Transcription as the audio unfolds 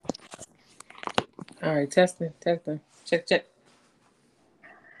All right, testing, testing. Check, check.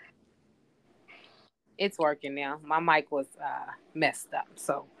 It's working now. My mic was messed up,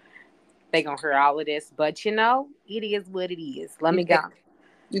 so they gonna hear all of this. But it is what it is. Let You me go. can't,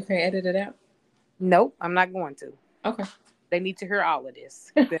 you can't edit it out? Nope, I'm not going to. Okay. They need to hear all of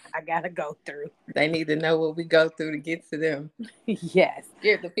this that I gotta go through. They need to know what we go through to get to them. Yes,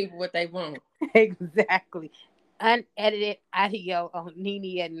 Give the people what they want. exactly. Unedited audio on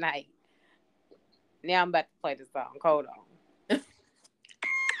NeNe at night. Now I'm about to play the song. Hold on.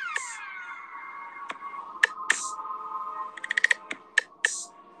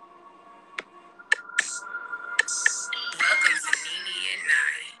 Welcome to NeNe at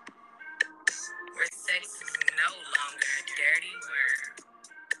night, where sex is no longer a dirty word.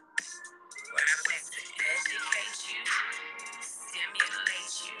 Where I plan to educate you,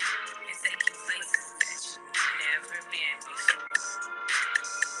 stimulate you, and take you places that you've never been before.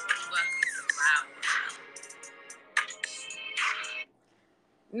 Welcome to my world.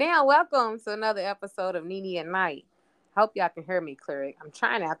 Now, welcome to another episode of NeNe at Night. Hope y'all can hear me clearly. I'm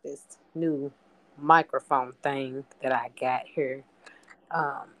trying out this new microphone thing that I got here.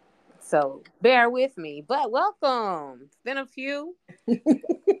 Um, so bear with me. But welcome. It's been a few.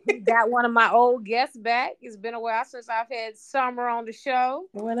 Got one of my old guests back. It's been a while since I've had Summer on the show.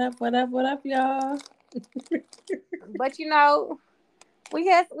 What up, what up, what up, y'all? But we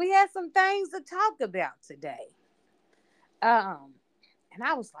had some things to talk about today. And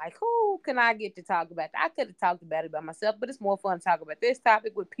I was like, who can I get to talk about? I could have talked about it by myself, but it's more fun to talk about this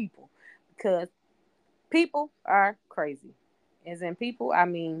topic with people because people are crazy. As in people, I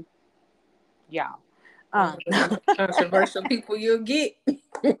mean y'all. One Um, of the most controversial people you'll get.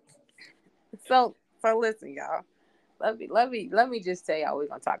 so listen, y'all. Let me just tell y'all what we're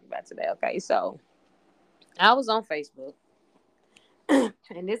gonna talk about today. Okay, so I was on Facebook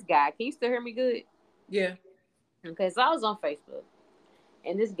and this guy, can you still hear me good? Yeah. Okay, so I was on Facebook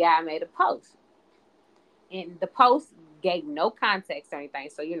and this guy made a post. And the post gave no context or anything.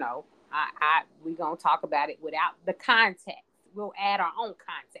 So, we gonna talk about it without the context. We'll add our own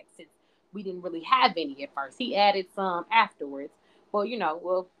context since we didn't really have any at first. He added some afterwards. Well,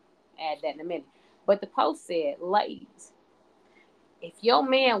 we'll add that in a minute. But the post said, ladies, if your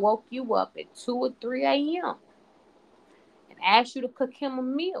man woke you up at 2 or 3 a.m. and asked you to cook him a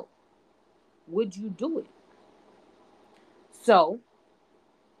meal, would you do it? So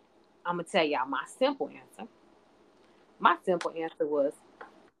I'm gonna tell y'all my simple answer. My simple answer was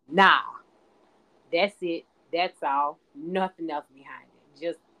nah. That's it. That's all. Nothing else behind it.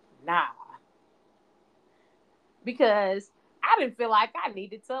 Just nah. Because I didn't feel like I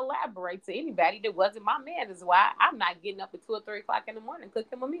needed to elaborate to anybody that wasn't my man. That's why I'm not getting up at 2 or 3 o'clock in the morning and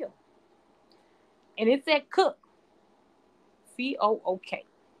cook him a meal. And it said cook. COOK.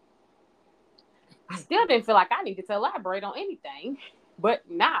 I still didn't feel like I needed to elaborate on anything. But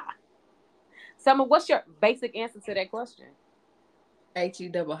nah. Summer, what's your basic answer to that question? HE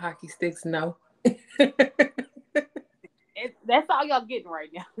double hockey sticks, no. That's all y'all getting right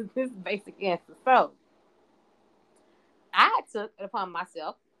now. This basic answer. So I took it upon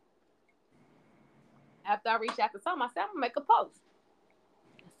myself after I reached out to some, I said, I'm gonna make a post.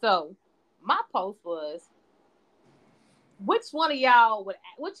 So my post was, which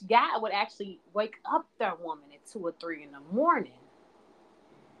guy would actually wake up their woman at 2 or 3 in the morning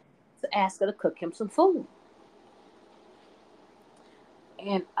to ask her to cook him some food?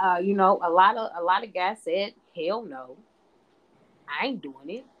 And a lot of guys said, hell no, I ain't doing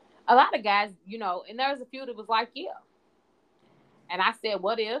it. A lot of guys, and there was a few that was like, yeah. And I said,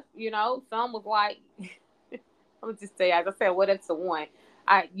 what if, some was like, let me just tell you, as I said, what if to one,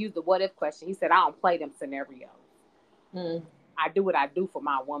 I used the what if question. He said, I don't play them scenarios. Mm. I do what I do for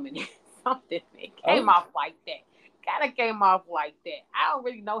my woman. Something that came off like that. Kind of came off like that. I don't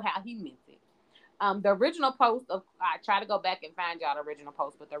really know how he meant it. The original post of I try to go back and find y'all the original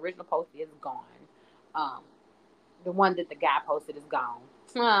post, but the original post is gone. Um, the one that the guy posted is gone.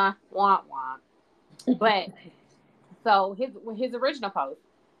 Womp womp. But so his original post,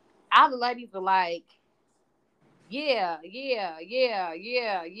 all the ladies were like, yeah, yeah, yeah,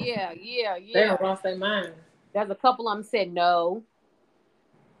 yeah, yeah, yeah, They yeah. don't lost their mind. There's a couple of them said no.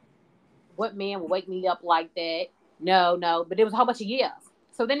 What man would wake me up like that? No, no. But there was a whole bunch of yes.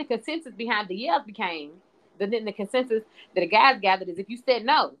 So then the consensus behind the yes became, then the consensus that the guys gathered is if you said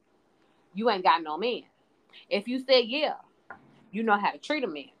no, you ain't got no man. If you said yeah, you know how to treat a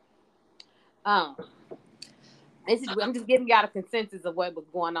man. Um, I'm just giving y'all the consensus of what was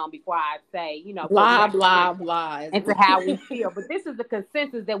going on before I say, before we Blah, actually blah, blah. into how we feel. But this is the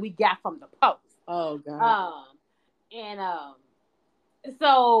consensus that we got from the post. Oh, God. Um, and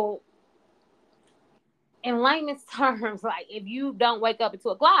so In layman's terms, like if you don't wake up at 2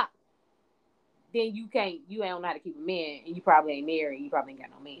 o'clock, then you don't know how to keep a man, and you probably ain't married, and you probably ain't got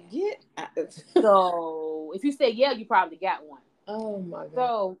no man. Yeah. So if you say yeah, you probably got one. Oh my God.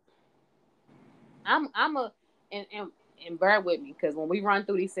 So I'm a and bear with me, because when we run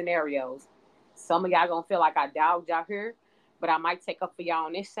through these scenarios, some of y'all gonna feel like I dogged y'all here, but I might take up for y'all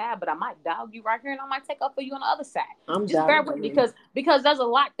on this side, but I might dog you right here, and I might take up for you on the other side. I'm just bear with doubting me, you. because there's a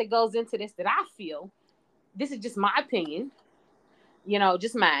lot that goes into this that I feel. This is just my opinion,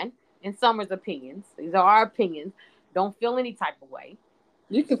 just mine and Summer's opinions. These are our opinions. Don't feel any type of way.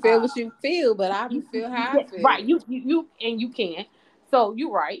 You can feel what you feel, but I can feel how I feel. Right. You and you can. So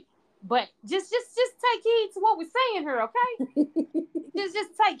you're right. But just take heed to what we're saying here, okay? just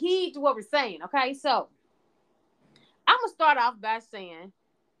take heed to what we're saying, okay? So I'm gonna start off by saying,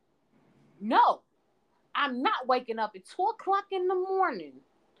 no, I'm not waking up at 2 o'clock in the morning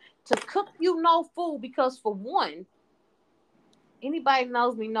to cook you no food, because for one, anybody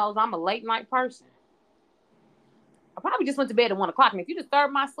knows me knows I'm a late night person. I probably just went to bed at 1 o'clock, and if you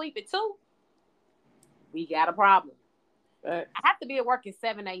disturb my sleep at 2, we got a problem. I have to be at work at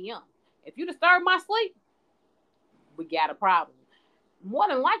 7 a.m. If you disturb my sleep, we got a problem. More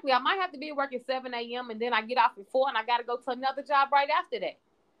than likely, I might have to be at work at 7 a.m. and then I get off at 4 and I got to go to another job right after that.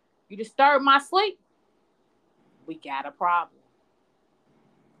 You disturb my sleep, we got a problem.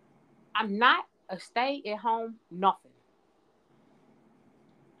 I'm not a stay-at-home nothing.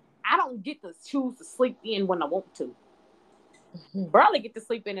 I don't get to choose to sleep in when I want to. Barely get to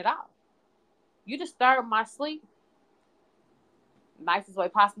sleep in at all. You disturb my sleep, nicest way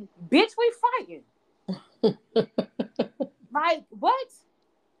possible. Bitch, we fighting. Like, what?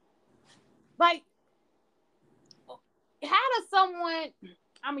 Like, how does someone,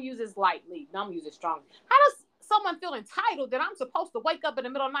 I'm going to use this lightly, I'm going to use it strongly. How does someone feel entitled that I'm supposed to wake up in the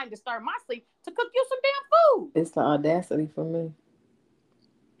middle of the night and disturb my sleep to cook you some damn food? It's the audacity for me.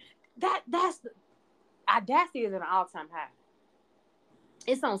 That's audacity is at an all-time high.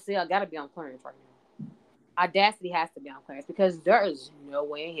 It's on sale. Got to be on clearance right now. Audacity has to be on clearance, because there is no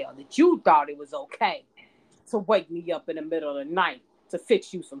way in hell that you thought it was okay to wake me up in the middle of the night to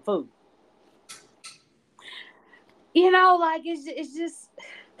fix you some food. Like it's just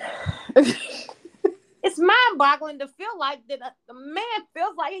it's mind-boggling to feel like that the man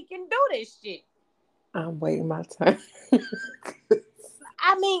feels like he can do this shit. I'm waiting my turn.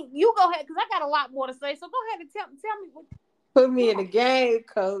 I mean, you go ahead, because I got a lot more to say. So go ahead and tell me what. Put me in the game,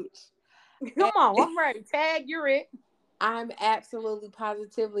 coach. Come on, I'm ready. Tag, you're it. I'm absolutely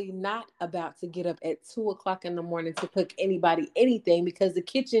positively not about to get up at 2 o'clock in the morning to cook anybody anything, because the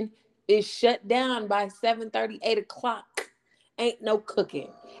kitchen is shut down by 7:30, 8 o'clock. Ain't no cooking.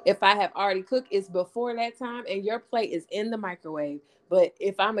 If I have already cooked, it's before that time, and your plate is in the microwave. But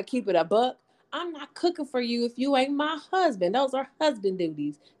if I'm going to keep it a buck, I'm not cooking for you if you ain't my husband. Those are husband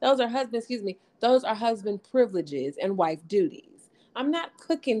duties. Those are husband privileges and wife duties. I'm not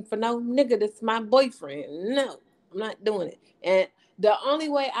cooking for no nigga that's my boyfriend. No, I'm not doing it. And the only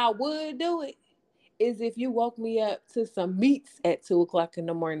way I would do it is if you woke me up to some meats at 2 o'clock in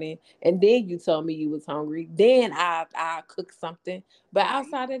the morning, and then you told me you was hungry. Then I'll cook something. But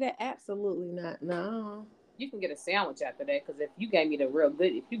outside of that, absolutely not. No. You can get a sandwich after that, because if you gave me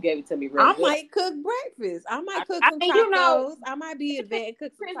if you gave it to me good, I might cook breakfast. I might cook some tacos. I might be a vet and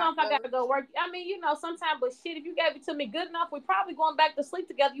cook some tacos. If I got to go work. I mean, sometimes, but shit, if you gave it to me good enough, we're probably going back to sleep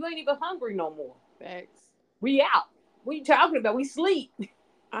together. You ain't even hungry no more. Facts. We out. What you talking about? We sleep.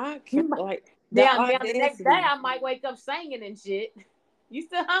 I can't like down the next day. I might wake up singing and shit. You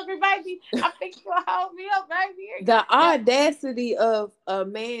still hungry, baby? I think you'll hold me up, baby. The audacity of a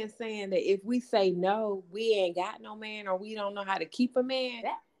man saying that if we say no, we ain't got no man, or we don't know how to keep a man.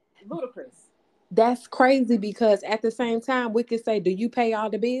 That's ludicrous. That's crazy, because at the same time, we could say, do you pay all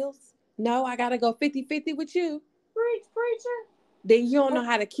the bills? No, I got to go 50-50 with you. Preacher. Then you don't know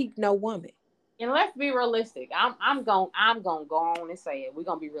how to keep no woman. And let's be realistic. I'm gonna go on and say it. We're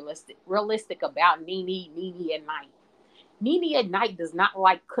gonna be realistic about NeNe at night. NeNe at night does not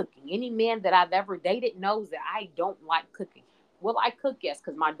like cooking. Any man that I've ever dated knows that I don't like cooking. Will I cook? Yes,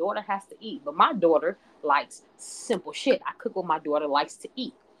 because my daughter has to eat. But my daughter likes simple shit. I cook what my daughter likes to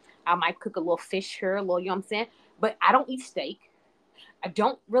eat. I might cook a little fish here, a little, you know what I'm saying? But I don't eat steak. I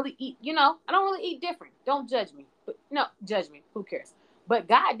don't really eat, I don't really eat different. Don't judge me. But no, judge me. Who cares? But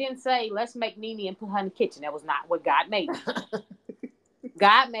God didn't say, let's make NeNe and put her in the kitchen. That was not what God made.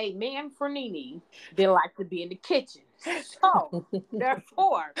 God made man for NeNe that like to be in the kitchen. So,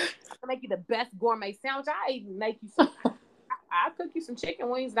 therefore, I'll make you the best gourmet sandwich. I even make you some. I'll cook you some chicken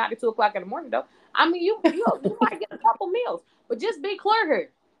wings, not at 2 o'clock in the morning, though. I mean, you might get a couple meals. But just be clear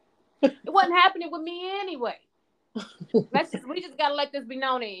here. It wasn't happening with me anyway. We just gotta let this be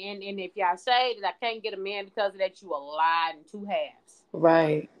known. And if y'all say that I can't get a man because of that, you a lie in two halves.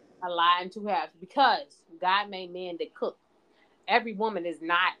 Right. A lie in two halves. Because God made men that cook. Every woman is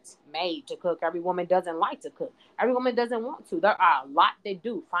not made to cook. Every woman doesn't like to cook. Every woman doesn't want to. There are a lot that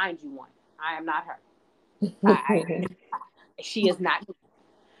do. Find you one. I am not her. She is not.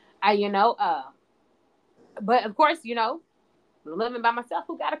 I, you know, but of course, living by myself,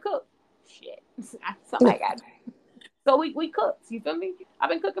 who gotta cook? Shit, somebody got. So we cooked. You feel me? I've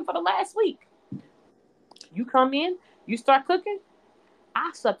been cooking for the last week. You come in, you start cooking.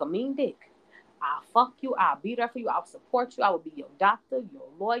 I suck a mean dick. I'll fuck you. I'll be there for you. I'll support you. I will be your doctor, your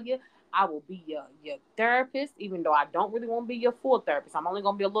lawyer. I will be your therapist, even though I don't really want to be your full therapist. I'm only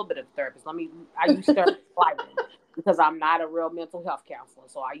gonna be a little bit of a therapist. I use therapist lightly because I'm not a real mental health counselor,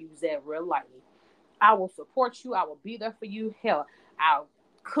 so I use that real lightly. I will support you. I will be there for you. Hell, I'll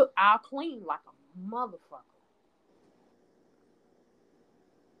cook. I'll clean like a motherfucker.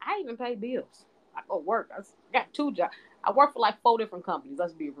 I even pay bills. I go work. I got two jobs. I work for like 4 different companies.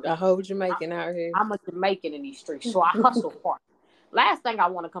 Let's be real. A whole Jamaican out here. I'm a Jamaican in these streets, so I hustle hard. Last thing I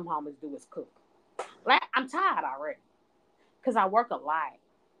want to come home and do is cook. I'm tired already because I work a lot,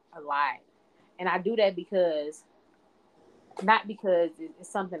 and I do that because not because it's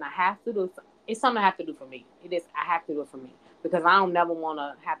something I have to do. It's something I have to do for me. It is. I have to do it for me because I don't never want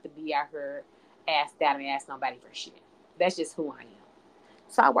to have to be out here ask that and ask nobody for shit. That's just who I am.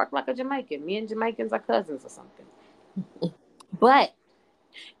 So I work like a Jamaican. Me and Jamaicans are cousins or something. But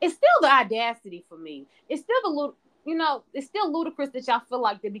it's still the audacity for me. It's still the little, it's still ludicrous that y'all feel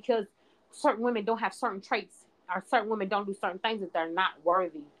like that because certain women don't have certain traits or certain women don't do certain things that they're not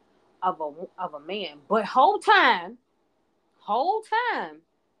worthy of a man. But whole time, y'all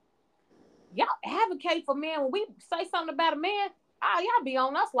advocate for men. When we say something about a man, y'all be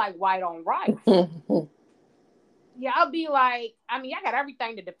on us like white on rice. Y'all be like, y'all got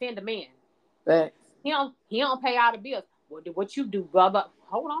everything to defend a man. Thanks. He don't pay all the bills. What you do, brother?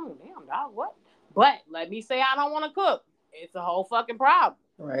 Hold on, damn dog, what? But let me say I don't want to cook. It's a whole fucking problem.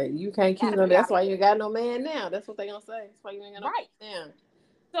 Right. You can't keep them. That's why you got no man now. That's what they gonna say. That's why you ain't got no man now.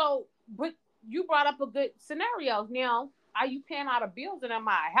 So, but you brought up a good scenario. Now, are you paying out of bills and am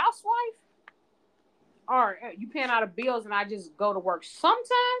I a housewife? Or you paying out of bills and I just go to work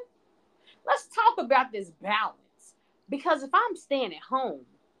sometime? Let's talk about this balance. Because if I'm staying at home,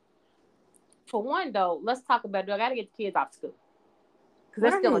 for one, though, let's talk about, I got to get the kids off school. Because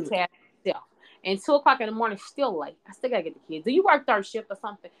that's still a task itself. And 2 o'clock in the morning is still late. I still got to get the kids. Do you work third shift or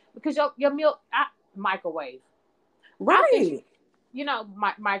something? Because your meal, microwave. Right.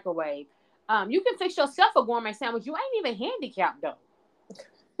 Microwave. You can fix yourself a gourmet sandwich. You ain't even handicapped, though.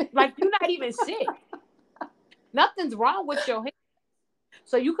 Like, you're not even sick. Nothing's wrong with your head.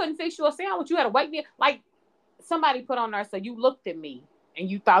 So you couldn't fix you a sandwich. You had to wake me. Like, somebody put on there, so you looked at me. And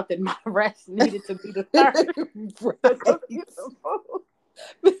you thought that my rest needed to be the third.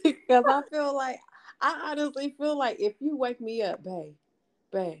 Because I honestly feel like if you wake me up, babe,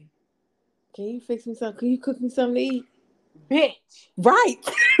 can you fix me something? Can you cook me something to eat? Bitch. Right.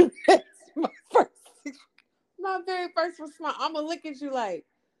 That's my very first response. I'm going to look at you like,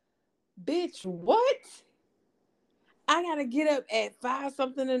 bitch, what? I got to get up at 5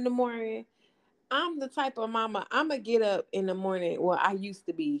 something in the morning. I'm the type of mama, I'm going to get up in the morning. Well, I used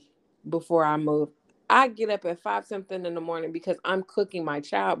to be before I moved. I get up at 5 something in the morning because I'm cooking my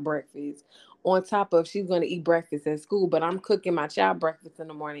child breakfast on top of she's going to eat breakfast at school. But I'm cooking my child breakfast in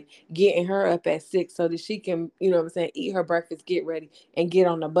the morning, getting her up at 6 so that she can, eat her breakfast, get ready, and get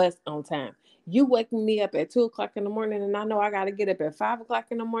on the bus on time. You waking me up at 2 o'clock in the morning and I know I got to get up at 5 o'clock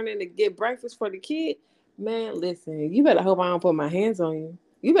in the morning to get breakfast for the kid. Man, listen, you better hope I don't put my hands on you.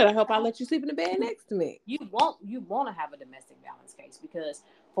 You better hope I let you sleep in the bed next to me. You want to have a domestic violence case because,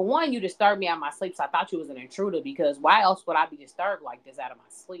 for one, you disturbed me out of my sleep, so I thought you was an intruder because why else would I be disturbed like this out of my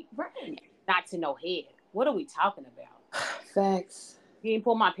sleep? Right. Not to no head. What are we talking about? Facts. You ain't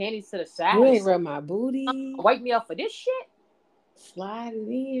pull my panties to the side. You ain't rub my booty. Wake me up for this shit. Slide it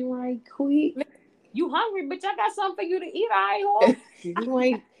in right quick. You hungry, bitch? I got something for you to eat. I ain't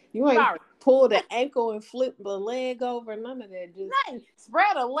you ain't sorry. Pull the ankle and flip the leg over. None of that. Just nothing.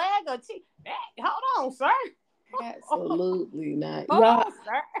 Spread a leg or hold on, sir. Absolutely not. Hold on,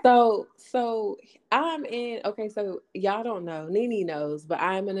 sir. So I'm in. Okay, so y'all don't know. NeNe knows, but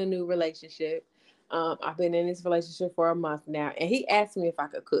I'm in a new relationship. I've been in this relationship for a month now, and he asked me if I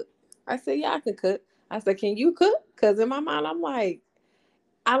could cook. I said, yeah, I can cook. I said, can you cook? Because in my mind, I'm like,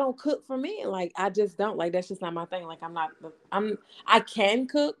 I don't cook for men. Like, I just don't. Like, that's just not my thing. Like, I can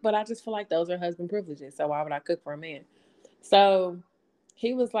cook, but I just feel like those are husband privileges. So why would I cook for a man? So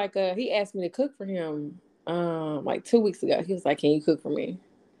He was like, he asked me to cook for him, like 2 weeks ago. He was like, "Can you cook for me?"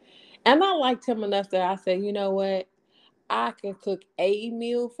 And I liked him enough that I said, "You know what? I can cook a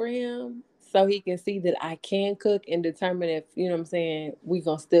meal for him so he can see that I can cook and determine if, you know what I'm saying, we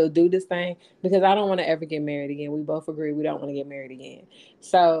gonna still do this thing because I don't want to ever get married again. We both agree we don't want to get married again.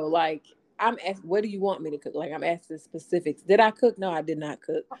 So like I'm asking, what do you want me to cook? Like I'm asking specifics. Did I cook? No, I did not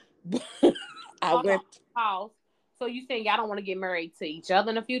cook. I Hold on. went. Pause. So you saying y'all don't want to get married to each other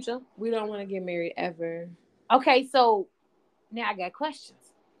in the future? We don't want to get married ever. Okay, so now I got questions.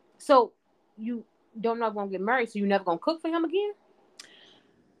 So you don't know if you're gonna get married, so you never gonna cook for him again?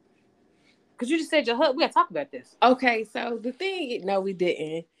 Because you just said your husband. We gotta talk about this. Okay, so the thing, no, we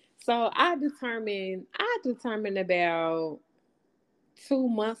didn't. So I determined about 2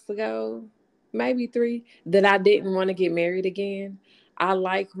 months ago, maybe three, that I didn't want to get married again. I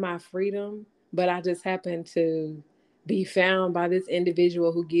like my freedom, but I just happened to be found by this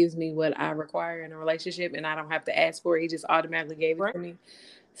individual who gives me what I require in a relationship and I don't have to ask for it. He just automatically gave it Right. to me.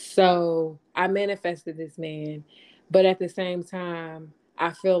 So I manifested this man. But at the same time,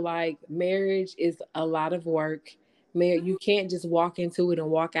 I feel like marriage is a lot of work. You can't just walk into it and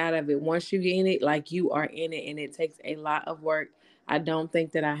walk out of it. Once you get in it, like you are in it, and it takes a lot of work. I don't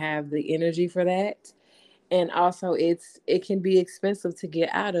think that I have the energy for that. And also it can be expensive to get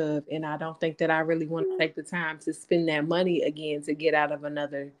out of, and I don't think that I really want to take the time to spend that money again to get out of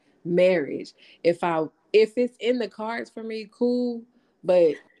another marriage. If it's in the cards for me, cool,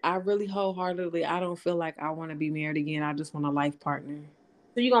 but I really wholeheartedly I don't feel like I want to be married again. I just want a life partner.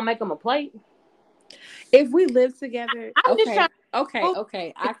 So you gonna make him a plate? If we live together, I'm just trying.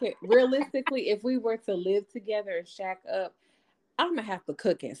 okay. I can realistically, if we were to live together and shack up, I'm gonna have to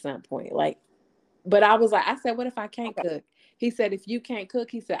cook at some point. Like, but I was like, I said, what if I can't Okay. cook? He said, if you can't cook,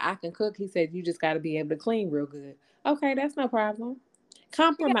 he said, I can cook. He said, you just got to be able to clean real good. Okay, that's no problem. Yeah.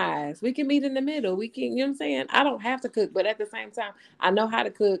 Compromise. We can meet in the middle. We can, you know what I'm saying? I don't have to cook, but at the same time, I know how to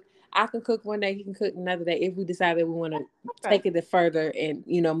cook. I can cook one day, he can cook another day if we decide that we want to Okay. take it further and,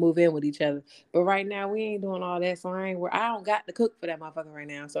 move in with each other. But right now, we ain't doing all that. So I don't got to cook for that motherfucker right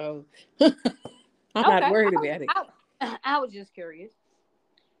now. So I'm not Okay. worried about it. I was just curious.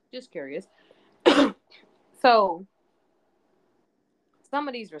 Just curious. So some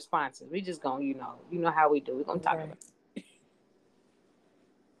of these responses, we just gonna, you know how we do. We're gonna talk about. Right.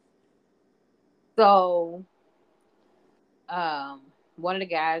 So, um, one of the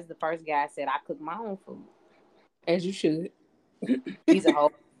guys, the first guy said, "I cook my own food." As you should. He's a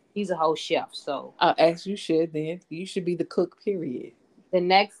whole, he's a whole chef. So As you should then. You should be the cook, period. the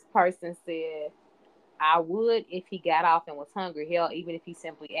next person said, "I would if he got off and was hungry. Hell, even if he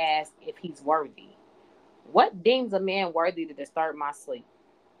simply asked if he's worthy. What deems a man worthy to disturb my sleep?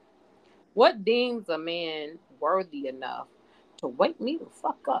 What deems a man worthy enough to wake me the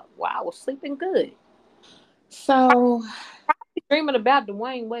fuck up while I was sleeping good? So Dreaming about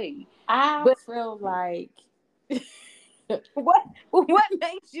Dwayne Wade. I But feel like what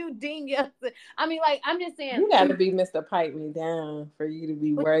makes you deem yourself? I mean, like I'm just saying, you got to be Mr. Pipe Me Down for you to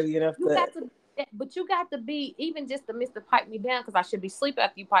be but worthy enough you to. got to, but you got to be even just the Mister Pipe Me Down because I should be sleep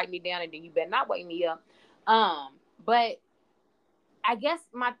after you pipe me down, and then you better not wake me up. But I guess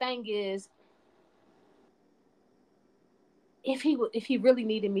my thing is if he really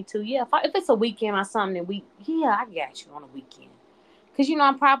needed me to, yeah. If it's a weekend or something, then yeah, I got you on a weekend because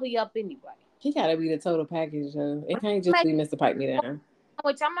I'm probably up anyway. He got to be the total package, though. It can't just be Mr. Pipe Me Down.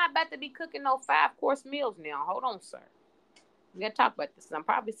 Which I'm not about to be cooking no 5-course meals now. Hold on, sir. We gotta talk about this. I'm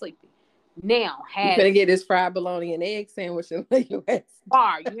probably sleepy. Now You has gonna get this fried bologna and egg sandwich and lay your ass.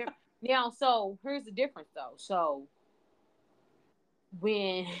 bar. You hear me? Now, so here's the difference though. So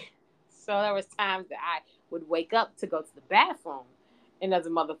when there was times that I would wake up to go to the bathroom and there's a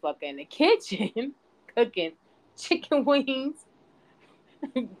motherfucker in the kitchen cooking chicken wings,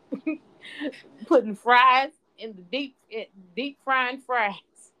 putting fries in the deep frying fries.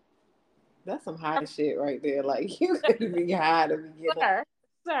 That's some high shit right there. Like, you gotta be high to be getting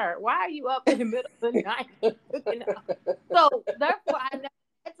Sir, why are you up in the middle of the night cooking? So therefore, I never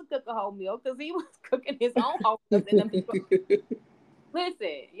had to cook a whole meal because he was cooking his own whole meals in the middle.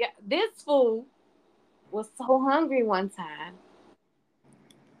 Listen, yeah, this fool was so hungry one time.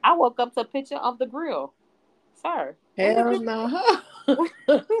 I woke up to a picture of the grill, sir. Hell no. When,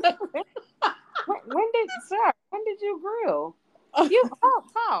 when did you grill? You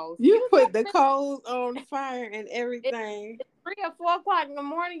pause. You put the coals on fire and everything. It's 3 or 4 o'clock in the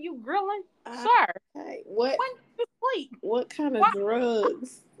morning. You grilling, sir? Hey, what? When did you sleep? What kind of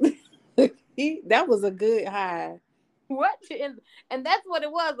drugs? That was a good high. What? And that's what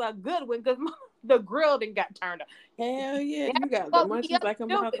it was, a good one, because The grill didn't got turned on. Hell yeah, That's you got the what we munchies like a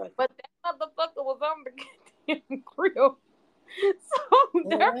stupid, motherfucker. but that motherfucker was on the goddamn grill. So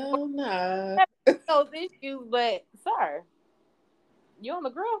therefore, Hell no. those issues. But sir, you on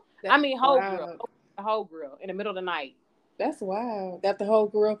the grill? I That's mean, whole grill, wild. the whole grill in the middle of the night. That's wild. Got the whole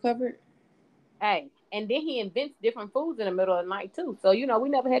grill covered. Hey, and then he invents different foods in the middle of the night too. So we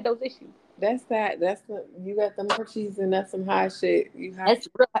never had those issues. That's that. That's the you got the munchies and that's some high shit. You high.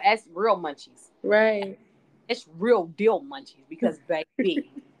 That's real munchies. Right. It's real deal munchies because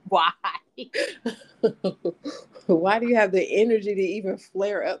baby, why? Why do you have the energy to even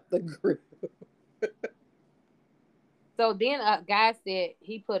flare up the grill? So then a guy said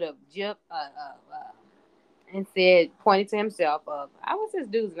he put a jip and said pointed to himself of I was this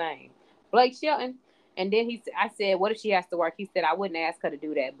dude's name, Blake Shelton. And then I said, what if she has to work? He said, I wouldn't ask her to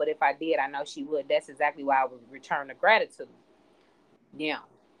do that, but if I did, I know she would. That's exactly why I would return the gratitude. Yeah,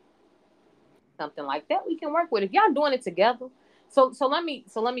 something like that we can work with if y'all doing it together. So let me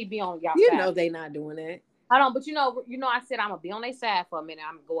be on y'all You side. know they not doing that. I don't, but I said I'm gonna be on their side for a minute.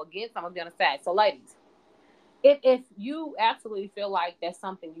 I'm gonna go against. I'm gonna be on the side. So ladies, if you absolutely feel like that's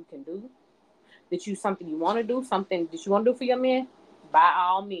something you can do, something you want to do, something that you want to do for your man, by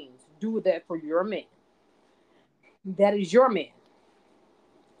all means, do that for your man. That is your man,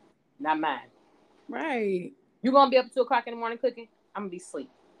 not mine. Right. You're gonna be up at 2:00 in the morning cooking. I'm gonna be asleep.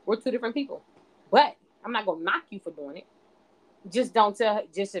 We're two different people, but I'm not gonna knock you for doing it. Just don't tell.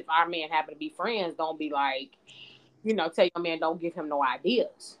 Just if our man happen to be friends, don't be like, tell your man don't give him no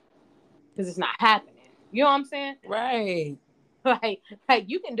ideas because it's not happening. You know what I'm saying? Right. Like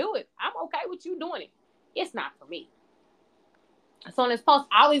you can do it. I'm okay with you doing it. It's not for me. So in this post,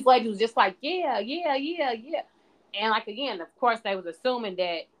 all these ladies was just like, yeah. And like again, of course, they was assuming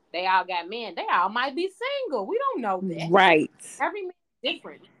that they all got men. They all might be single. We don't know that. Right. Every man is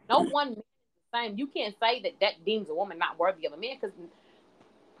different. No one man is the same. You can't say that deems a woman not worthy of a man because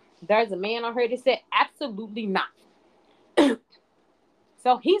there's a man on her that said absolutely not.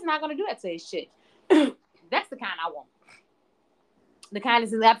 So he's not going to do that to his shit. That's the kind I want. The kind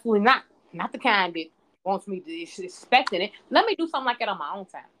that is absolutely not the kind that wants me to expecting it. Let me do something like that on my own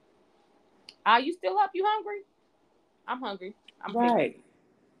time. Are you still up? You hungry? I'm hungry. I'm right.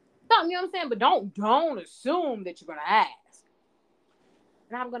 Something, you know what I'm saying? But don't assume that you're gonna ask.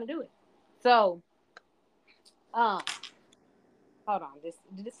 And I'm gonna do it. So, hold on.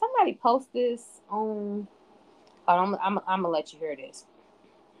 Did somebody post this on? Hold on, I'm gonna let you hear this.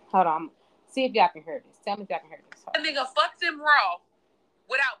 Hold on. See if y'all can hear this. Tell me if y'all can hear this. A nigga fucked him raw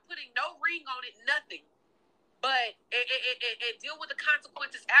without putting no ring on it, nothing. But it deal with the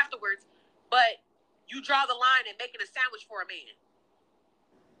consequences afterwards. But you draw the line and making a sandwich for a man.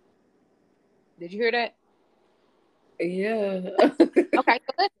 Did you hear that? Yeah. Okay,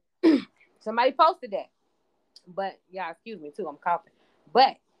 so listen. Somebody posted that. But y'all, excuse me too, I'm coughing.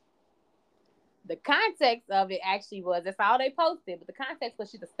 But the context of it actually was that's all they posted, but the context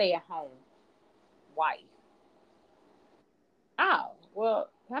was she's a stay-at-home wife. Oh, well,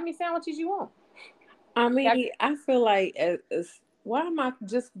 how many sandwiches you want? I mean, I feel like why am I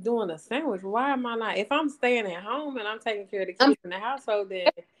just doing a sandwich? Why am I not? If I'm staying at home and I'm taking care of the kids in the household, then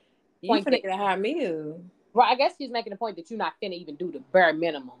you finna get a high meal. Well, I guess she's making the point that you're not finna even do the bare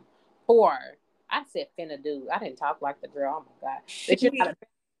minimum for. I said finna do. I didn't talk like the girl. Oh my god, that you're not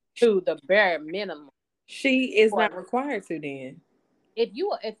do the bare minimum. She is not required to then. If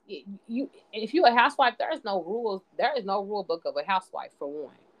you a housewife, there is no rules. There is no rule book of a housewife for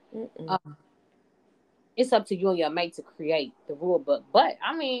one. It's up to you and your mate to create the rule book. But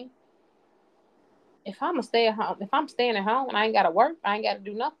I mean, if I'm staying at home and I ain't gotta work, I ain't gotta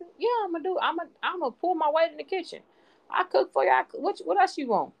do nothing. Yeah, I'm gonna pull my weight in the kitchen. I cook for you. What else you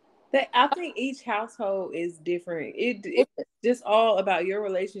want? I think each household is different. It's just all about your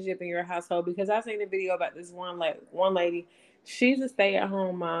relationship in your household. Because I seen a video about this one lady. She's a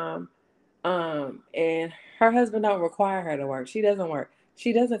stay-at-home mom, and her husband don't require her to work. She doesn't work.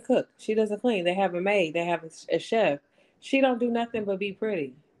 She doesn't cook. She doesn't clean. They have a maid. They have a chef. She don't do nothing but be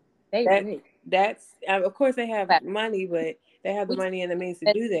pretty. That's of course they have money, but they have the money and the means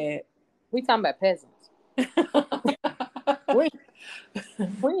to do that. We talking about peasants. we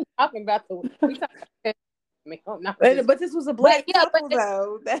ain't talking about we talking about peasants. But this was a black couple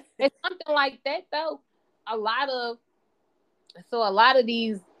though. It's something like that though. A lot of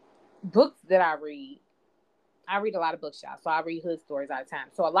these books that I read a lot of books, y'all. So I read hood stories all the time.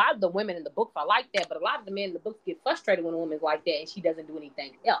 So a lot of the women in the books are like that, but a lot of the men in the books get frustrated when a woman's like that and she doesn't do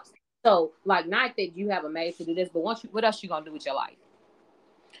anything else. So like, not that you have a maid to do this, but what else you gonna do with your life?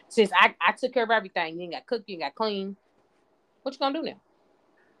 Since I took care of everything, you ain't got to cook, you ain't got to clean. What you gonna do now?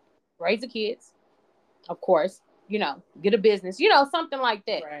 raise the kids, of course, get a business, something like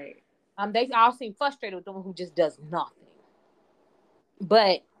that. Right. They all seem frustrated with the one who just does nothing.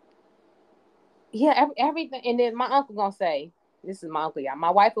 But yeah, everything. And then my uncle gonna say, this is my uncle, y'all. My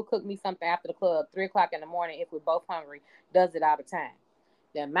wife will cook me something after the club, 3:00 in the morning if we're both hungry. Does it all the time.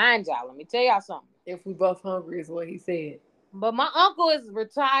 Now, mind y'all, let me tell y'all something. If we both hungry is what he said. But my uncle is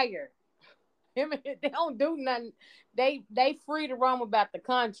retired. They don't do nothing. They free to roam about the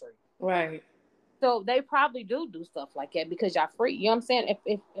country. Right. So they probably do stuff like that because y'all free. You know what I'm saying?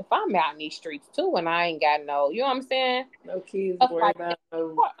 If I'm out in these streets too and I ain't got no, you know what I'm saying? No kids worry like about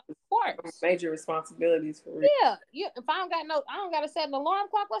no major responsibilities for real. Yeah. If I don't got to set an alarm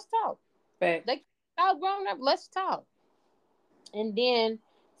clock. Let's talk. Fact. They all grown up. Let's talk. And then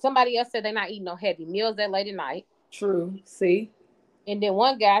somebody else said they're not eating no heavy meals that late at night. True. See? And then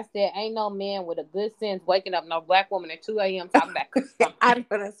one guy said, ain't no man with a good sense waking up no black woman at 2 a.m. talking about I know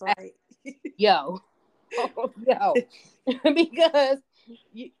that's right. Yo. Because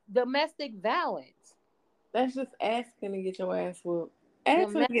domestic violence. That's just asking to get your ass whooped.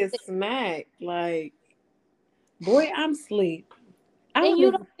 Asking to get smacked. Like, boy, I'm asleep. And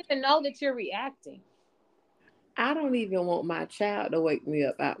you don't even know that you're reacting. I don't even want my child to wake me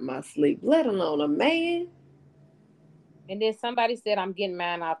up out of my sleep, let alone a man. And then somebody said, I'm getting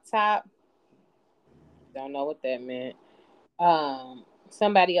mine off top. Don't know what that meant.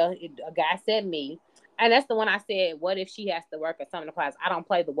 Somebody else, a guy said me. And that's the one I said, what if she has to work or something in the class? I don't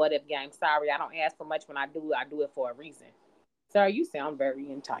play the what if game. Sorry, I don't ask for much when I do. I do it for a reason. Sir, you sound very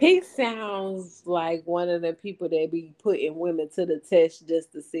entitled. He sounds like one of the people that be putting women to the test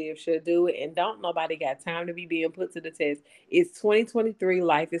just to see if she'll do it. And don't nobody got time to be being put to the test. It's 2023.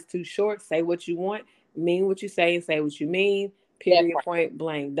 Life is too short. Say what you want. Mean what you say and say what you mean. Period. Point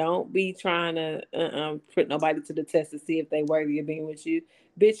blank. Don't be trying to put nobody to the test to see if they worthy of being with you.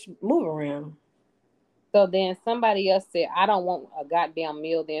 Bitch, move around. So then somebody else said, I don't want a goddamn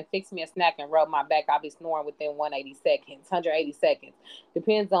meal. Then fix me a snack and rub my back. I'll be snoring within 180 seconds.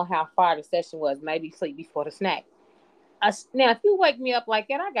 Depends on how far the session was. Maybe sleep before the snack. Now, if you wake me up like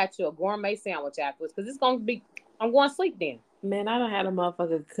that, I got you a gourmet sandwich afterwards because I'm going to sleep then. Man, I done had a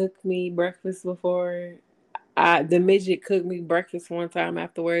motherfucker cook me breakfast before. The midget cooked me breakfast one time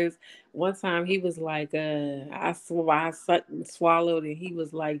afterwards. One time he was like, I swallowed and he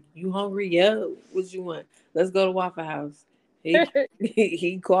was like, you hungry? Yeah. What you want? Let's go to Waffle House.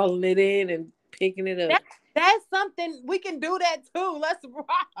 He calling it in and picking it up. That's something we can do that too. Let's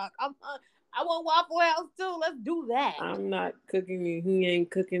rock. I want Waffle House too. Let's do that. I'm not cooking you. He ain't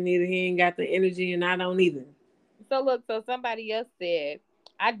cooking either. He ain't got the energy and I don't either. So somebody else said,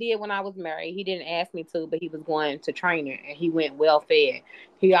 I did when I was married. He didn't ask me to, but he was going to trainer and he went well fed.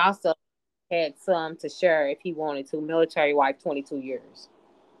 He also had some to share if he wanted to. Military wife, 22 years.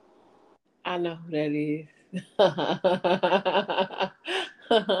 I know who that is.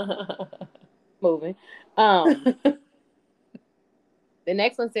 Moving. The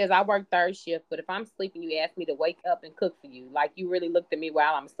next one says, I work third shift, but if I'm sleeping, you ask me to wake up and cook for you. Like you really looked at me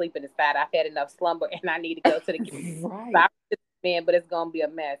while I'm sleeping inside. I've had enough slumber and I need to go to the kitchen. Right. Man, but it's going to be a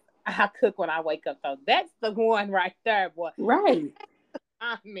mess. I cook when I wake up. So that's the one right there, boy. Right.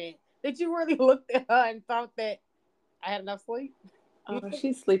 I mean, did you really look at her and thought that I had enough sleep? Oh,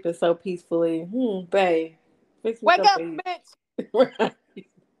 she's sleeping so peacefully. Babe. Wake up, bitch.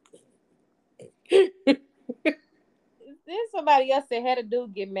 Then somebody else said, had a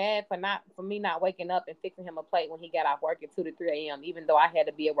dude get mad for me not waking up and fixing him a plate when he got off work at 2 to 3 a.m., even though I had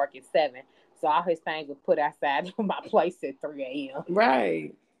to be at work at 7. So all his things were put outside my place at 3 a.m.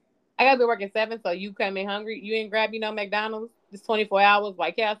 Right. I got to be working 7, so you come in hungry. You didn't grab, McDonald's. It's 24 hours,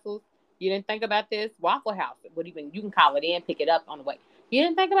 White Castles. You didn't think about this? Waffle House. But even you can call it in, pick it up on the way. You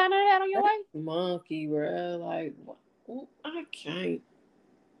didn't think about none of that on your way? Monkey, bro. Like, I can't.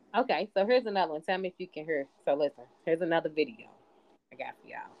 Okay, so here's another one. Tell me if you can hear. So listen, here's another video I got for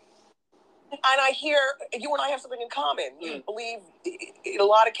y'all. And I hear you and I have something in common. You believe in a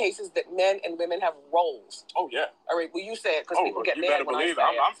lot of cases that men and women have roles. Oh, yeah. All right, well, you say it because people get mad when I say it.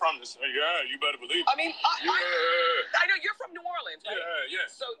 I'm from this. Yeah, you better believe it. I mean, I know you're from New Orleans, right? Yeah.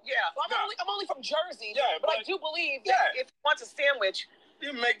 So, yeah. Well, I'm only from Jersey, yeah, but I do believe that if he wants a sandwich,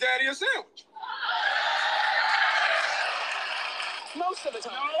 you make daddy a sandwich. Most of the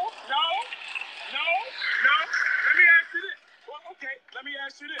time. No. Let me ask you this. Well, okay, let me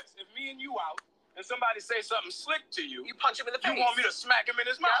ask you this. If me and you out and somebody say something slick to you, you punch him in the face. You want me to smack him in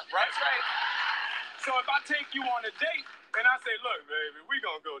his mouth, right? That's right. So if I take you on a date and I say, look, baby, we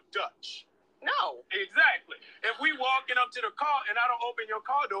gonna go Dutch. No. Exactly. If we walking up to the car and I don't open your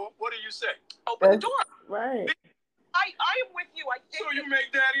car door, what do you say? Open the door. Right. I am with you. I think So you make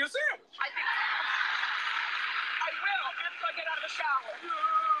daddy a sandwich. I will after I get out of the shower.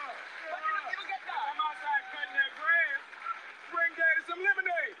 But it'll get done. I'm outside cutting that grass. Bring daddy some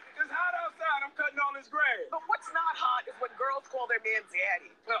lemonade. It's hot outside. I'm cutting all this grass. But what's not hot is when girls call their man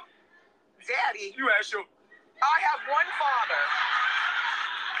daddy. No. Daddy? You ask your... I have one father.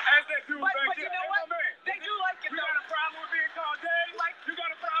 Ask that dude But back you there. know Hey, what? my man. They do like it You got a problem with being called daddy? You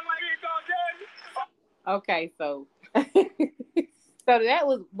got a problem with being called daddy? Okay, so that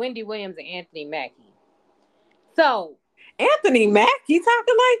was Wendy Williams and Anthony Mackie. So Anthony Mackie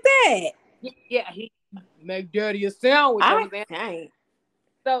talking like that. Yeah, he make daddy a sandwich. I can't.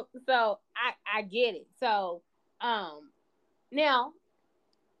 So I get it. So now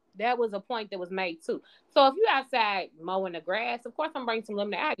that was a point that was made too. So if you outside mowing the grass, of course I'm bringing some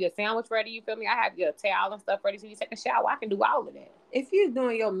lemonade. I have your sandwich ready. You feel me? I have your towel and stuff ready. So you take a shower. I can do all of that. If you're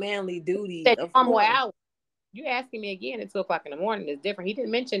doing your manly duties, That of normal course. hour. You asking me again at 2:00 in the morning is different. He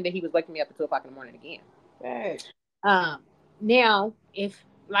didn't mention that he was waking me up at 2:00 in the morning again. Right. Now, if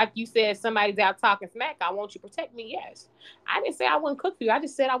like you said, somebody's out talking smack, I want you to protect me. Yes, I didn't say I wouldn't cook for you. I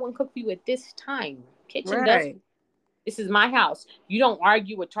just said I wouldn't cook for you at this time. Kitchen does. This is my house. You don't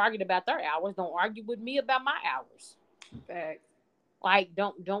argue with Target about their hours. Don't argue with me about my hours. Facts. Like,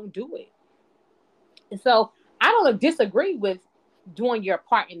 don't do it. And so I don't disagree with doing your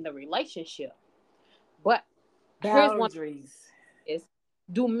part in the relationship, but Boundaries. Is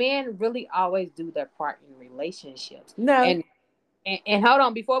do men really always do their part in relationships? No. And hold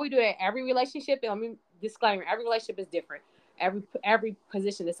on, before we do that, every relationship, I mean, disclaimer, every relationship is different. Every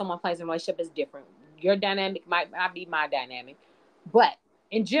position that someone plays in a relationship is different. Your dynamic might not be my dynamic. But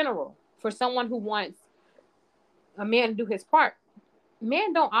in general, for someone who wants a man to do his part,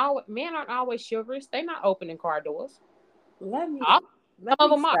 men aren't always chivalrous. They're not opening car doors. Let me Some of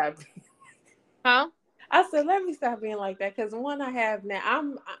them stop. are. Huh? I said, let me stop being like that because the one I have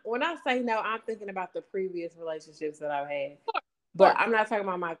now, when I say no, I'm thinking about the previous relationships that I've had. But I'm not talking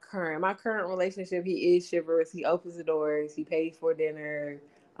about my current. My current relationship, he is chivalrous. He opens the doors. He pays for dinner.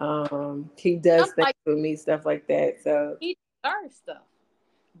 He does things with me, stuff like that. So he deserves stuff.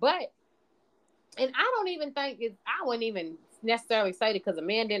 But, and I don't even think I wouldn't even necessarily say it because a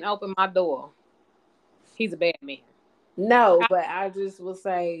man didn't open my door. He's a bad man. No, but I just will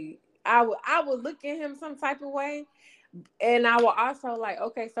say I would look at him some type of way. And I will also like,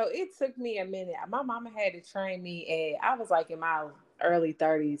 okay, so it took me a minute. My mama had to train me I was like in my early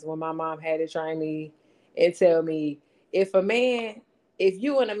 30s when my mom had to train me and tell me if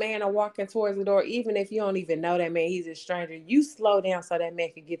you and a man are walking towards the door, even if you don't even know that man, he's a stranger, you slow down so that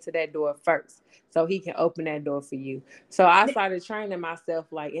man can get to that door first so he can open that door for you. So I started training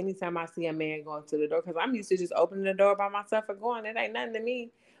myself like anytime I see a man going to the door, because I'm used to just opening the door by myself and going, it ain't nothing to me.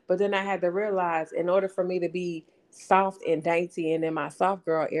 But then I had to realize in order for me to be soft and dainty and in my soft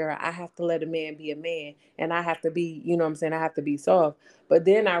girl era, I have to let a man be a man and I have to be, you know what I'm saying, I have to be soft. But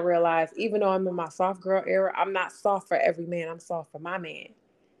then I realized even though I'm in my soft girl era, I'm not soft for every man. I'm soft for my man.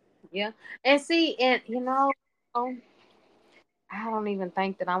 Yeah. And see, and I don't even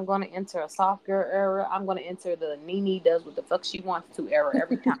think that I'm going to enter a soft girl era. I'm going to enter the NeNe does what the fuck she wants to era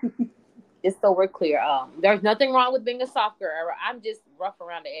every time. Just so we're clear. There's nothing wrong with being a soft girl era. I'm just rough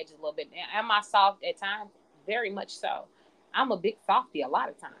around the edges a little bit. Am I soft at times? Very much so. I'm a big softie a lot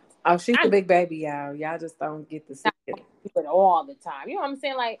of times. Oh, she's a big baby, y'all. Y'all just don't get to see it. But all the time. You know what I'm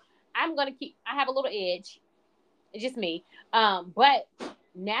saying? Like, I have a little edge. It's just me. But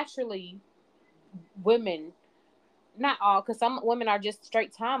naturally, women, not all, because some women are just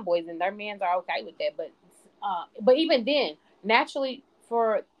straight tomboys and their men are okay with that. But even then, naturally,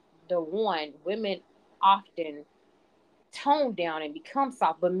 for the one, women often tone down and become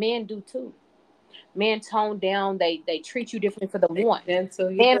soft, but men do too. Men tone down. They treat you differently for the one. Men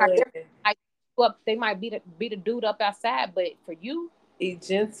are different. They might beat a dude up outside, but for you, be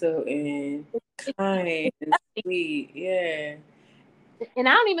gentle and kind and sweet. Yeah. And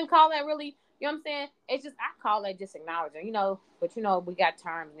I don't even call that really, you know what I'm saying? It's just, I call that just acknowledging, but we got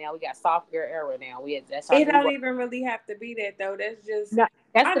terms now. We got soft girl era now. It don't even really have to be that though. That's just,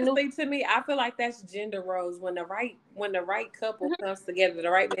 honestly, to me, I feel like that's gender roles. When the right couple comes together,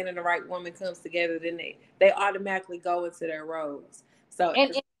 the right man and the right woman comes together, then they automatically go into their roles. So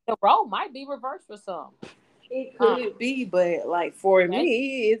and the role might be reversed for some. It could be, but like for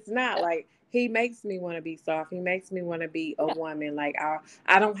me, it's not. Like he makes me want to be soft. He makes me want to be a woman. Like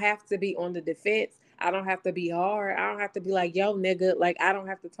I don't have to be on the defense. I don't have to be hard. I don't have to be like, yo, nigga. Like I don't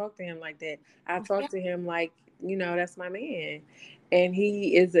have to talk to him like that. I talk to him like, that's my man. And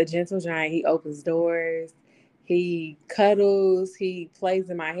he is a gentle giant. He opens doors. He cuddles. He plays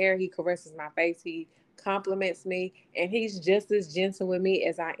in my hair. He caresses my face. He compliments me, and he's just as gentle with me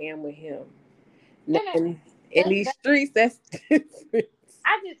as I am with him. Now, And in these streets, that's different.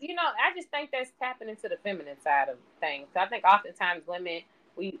 I just think that's tapping into the feminine side of things. So I think oftentimes women,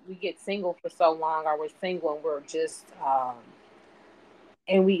 we get single for so long, or we're single and we're just,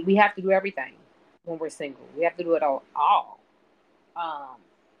 and we have to do everything when we're single. We have to do it all. Um,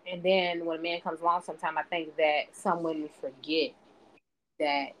 and then when a man comes along, sometimes I think that some women forget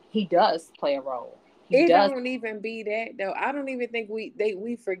that he does play a role. He It does. don't even be that though. I don't even think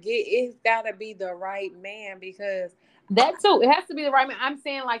we forget. It's gotta be the right man because That too. It has to be the right man. I'm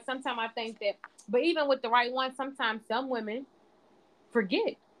saying like sometimes I think that, but even with the right one, sometimes some women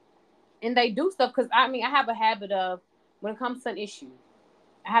forget and they do stuff because I have a habit of when it comes to an issue,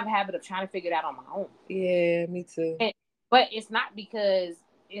 I have a habit of trying to figure it out on my own. yeah, me too. But it's not because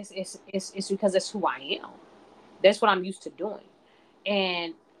it's because that's who I am. That's what I'm used to doing.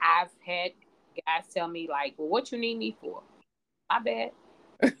 And I've had guys tell me like, "Well, what you need me for?" My bad.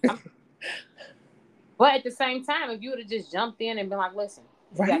 But at the same time, if you would have just jumped in and been like, "Listen,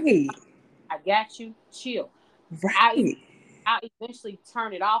 Right. I got you, chill." Right. I'll eventually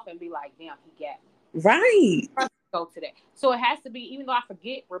turn it off and be like, "Damn, he got me." Right. Go to that. So it has to be, even though I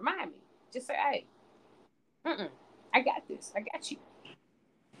forget, remind me. Just say, "Hey, I got this. I got you."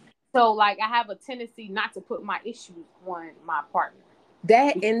 So like, I have a tendency not to put my issues on my partner.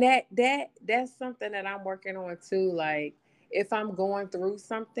 That's something that I'm working on too. Like if I'm going through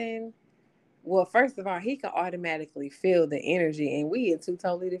something, well, first of all, he can automatically feel the energy, and we in two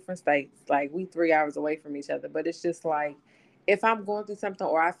totally different states. Like we 3 hours away from each other, but it's just like if I'm going through something,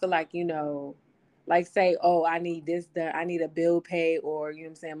 or I feel like like say, oh, I need this done, I need a bill paid, or you know what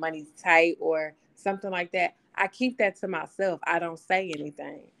I'm saying, money's tight, or something like that. I keep that to myself. I don't say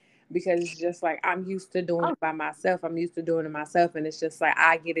anything because it's just like I'm used to doing Oh, it by myself. I'm used to doing it myself, and it's just like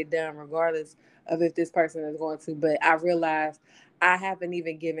I get it done regardless of if this person is going to. But I realize I haven't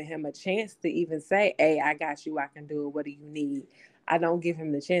even given him a chance to even say, "Hey, I got you. I can do it. What do you need?" I don't give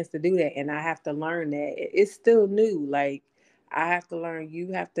him the chance to do that, and I have to learn that. It's still new. Like I have to learn.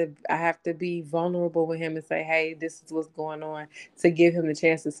 I have to be vulnerable with him and say, "Hey, this is what's going on," to give him the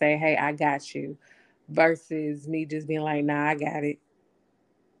chance to say, "Hey, I got you," versus me just being like, "Nah, I got it."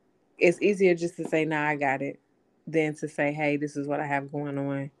 It's easier just to say, "Nah, I got it," than to say, "Hey, this is what I have going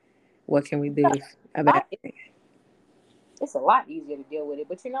on. What can we do about it?" it's a lot easier to deal with it,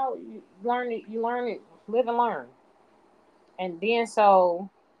 but you learn it, live and learn. And then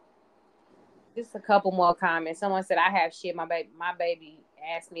just a couple more comments. Someone said, "I have shit. My baby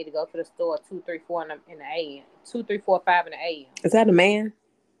asked me to go to the store 2, 3, 4 in the a.m. 2, 3, 4, 5 in the a.m." Is that a man?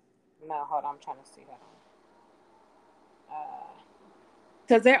 No, hold on. I'm trying to see that. Uh,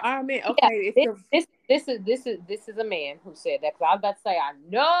 Because there are men. yeah, Okay, if the this is a man who said that. Because I was about to say, I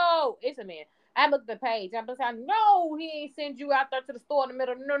know it's a man. I looked at the page. I'm about to say, no, he ain't send you out there to the store in the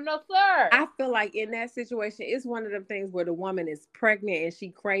middle. No, no, sir. I feel like in that situation, it's one of them things where the woman is pregnant and she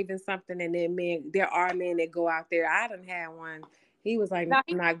craving something, and then there are men that go out there. I done had one. He was like, "No, Now,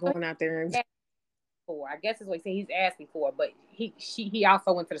 I'm not going out there." And for. I guess is what he's saying. He's asking for, but he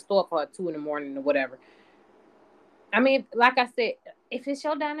also went to the store for her 2 in the morning or whatever. I mean, like I said, if it's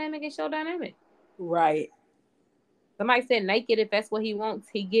your dynamic, it's your dynamic. right. Somebody said naked. If that's what he wants,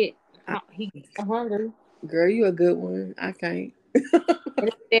 he hungry. Girl, you a good one. I can't.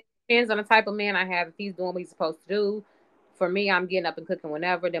 And it depends on the type of man I have. If he's doing what he's supposed to do, for me, I'm getting up and cooking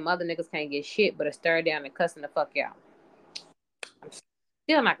whenever. Them other niggas can't get shit, but a stare down and cussing the fuck out. I'm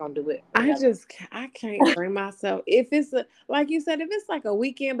still not gonna do it. I can't bring myself. If it's like you said, if it's like a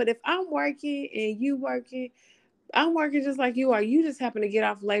weekend, but if I'm working and you working, I'm working just like you are. You just happen to get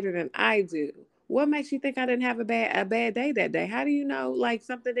off later than I do. What makes you think I didn't have a bad day that day? How do you know like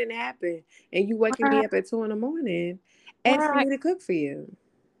something didn't happen and you waking me Right, up at 2 in the morning asking right. me to cook for you?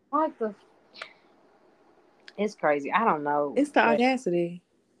 Like it's crazy. I don't know, It's the but audacity.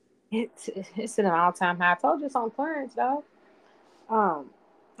 it's an all time high. I told you it's on clearance, though. Um.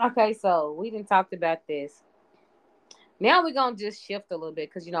 Okay, so we didn't talked about this. Now we're gonna just shift a little bit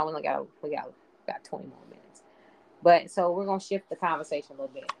because we only got 20 more minutes. But so we're gonna shift the conversation a little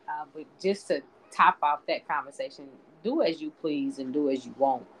bit. But just to top off that conversation, do as you please and do as you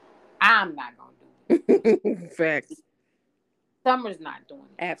want. I'm not gonna do it. Facts. Summer's not doing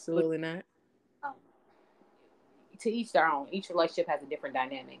it. But Absolutely not. um, to each their own. Each relationship has a different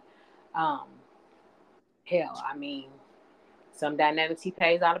dynamic. Um, hell, I mean, some dynamics he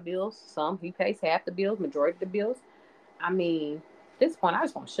pays all the bills. Some he pays half the bills, majority of the bills. I mean, at this point, I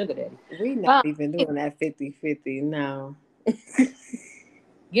just want sugar daddy. We not Um, even doing that 50-50. No.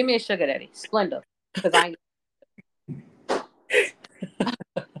 give me a sugar daddy, Splendor, because I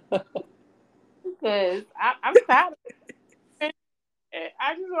Cause I'm tired of it.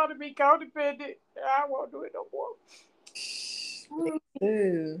 I just want to be codependent. I won't do it no more.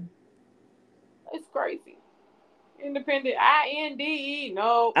 Ooh. It's crazy. Independent. INDE.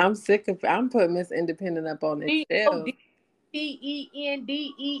 No. I'm putting Miss Independent up on the shelf. DEPENDENT.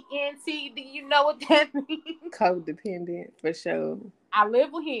 Do you know what that means? Codependent for sure. I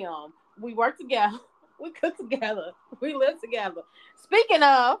live with him. We work together. We cook together. We live together. Speaking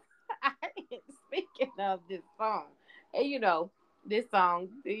of, speaking of this song, and this song,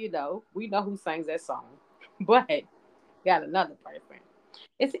 we know who sings that song, but got another person.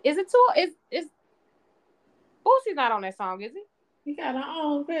 Is it too? Is Boosie's not on that song? Is he? He got her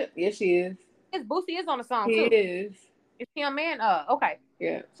own bit. Yes, she is. Is Boosie is on the song He too? is. It's him and okay.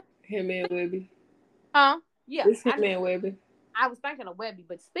 Yeah, him and Webby. Huh? Yeah. It's him and Webby. I was thinking of Webby,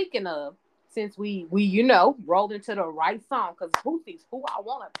 but speaking of, since we rolled into the right song, because Boosie's who I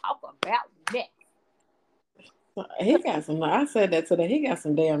want to talk about next. He got some. I said that today. He got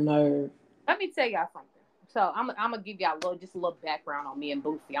some damn nerve. Let me tell y'all something. So I'm gonna give y'all a little background on me and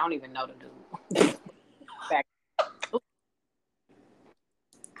Boosie. I don't even know the dude.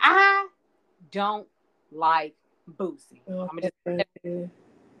 I don't like Boosie.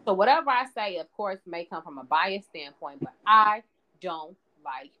 So whatever I say, of course, may come from a biased standpoint, but I don't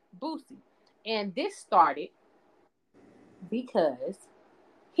like Boosie. And this started because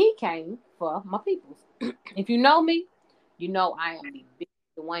he came for my peoples. If you know me, you know I am the big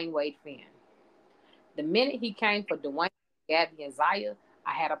Dwayne Wade fan. The minute he came for Dwayne, Gabby, and Zaya,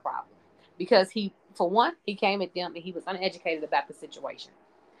 I had a problem. Because for one, he came at them and he was uneducated about the situation.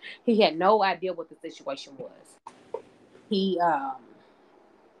 He had no idea what the situation was.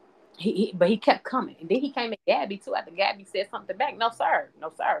 But he kept coming. And then he came at Gabby too after Gabby said something back. No, sir. No,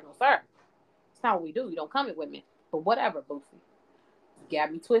 sir. No, sir. It's not what we do. You don't come in with me. But whatever, Boosie. You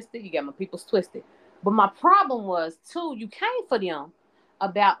got me twisted. You got my people's twisted. But my problem was, too, you came for them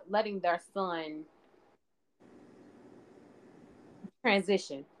about letting their son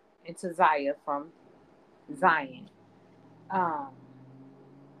transition into Zaya from Zion.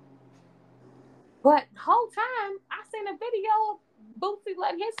 But the whole time, I seen a video of Boosie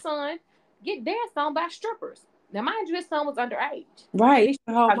letting his son get danced on by strippers. Now, mind you, his son was underage. Right.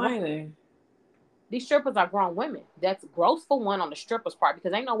 Minor. These strippers are grown women. That's gross for one on the strippers' part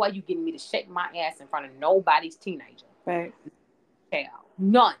because ain't no way you getting me to shake my ass in front of nobody's teenager. Right. Child.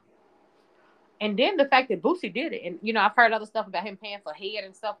 None. And then the fact that Boosie did it, and I've heard other stuff about him paying for head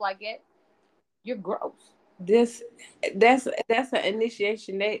and stuff like that. You're gross. That's an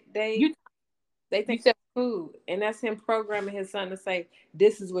initiation. They think it's food, and that's him programming his son to say,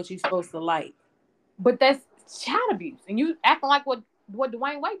 "This is what you're supposed to like." But that's child abuse, and you acting like what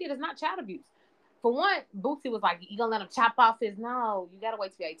Dwayne Wade did is not child abuse. For one, Boosie was like, "You gonna let him chop off his?" No, you gotta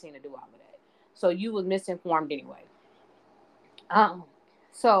wait till you're 18 to do all of that. So you was misinformed anyway.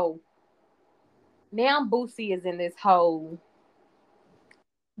 So now Boosie is in this whole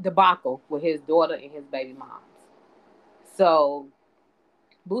debacle with his daughter and his baby moms. So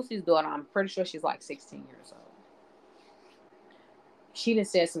Boosie's daughter, I'm pretty sure she's like 16 years old. She done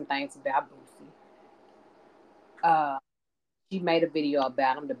said some things about Boosie. She made a video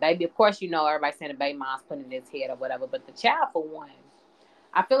about him. The baby, of course, everybody's saying the baby mom's putting in his head or whatever, but the child, for one,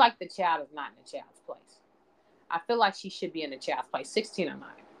 I feel like the child is not in the child's place. I feel like she should be in the child's place, 16 or 9.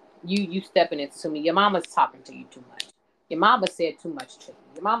 You stepping into me. Your mama's talking to you too much. Your mama said too much to you.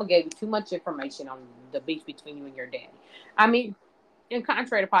 Your mama gave you too much information on the beef between you and your daddy. I mean, in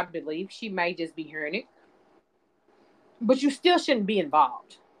contrary to popular belief, she may just be hearing it. But you still shouldn't be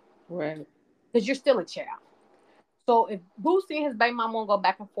involved. Right. Because you're still a child. So if Boosie and his baby mama want to go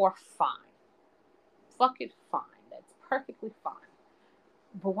back and forth, fine. Fuck it, fine. That's perfectly fine.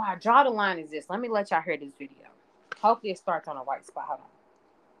 But why I draw the line is this. Let me let y'all hear this video. Hopefully it starts on the right spot. Hold on.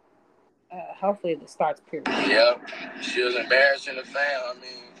 Hopefully it starts period. Yep. She was embarrassing the fam. I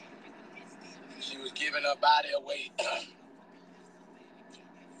mean, she was giving her body away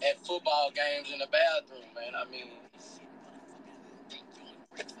at football games in the bathroom, man. I mean,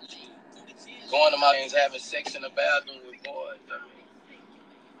 going to my games, having sex in the bathroom with boys. I mean,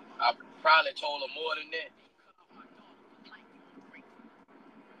 I probably told her more than that.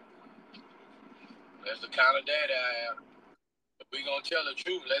 That's the kind of daddy I am. If we gonna tell the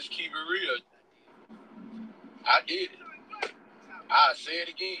truth, let's keep it real. I did it. I'll say it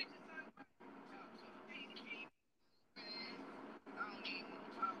again.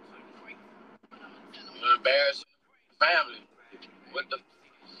 You're embarrassing the family.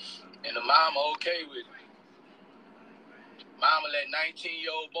 And the mama okay with it. Mama let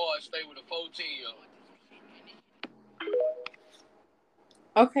 19-year-old boys stay with a 14-year-old.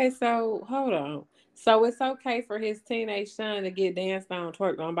 Okay, so hold on. So it's okay for his teenage son to get danced on,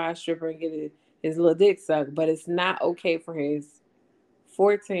 twerked on by a stripper and get his little dick sucked, but it's not okay for his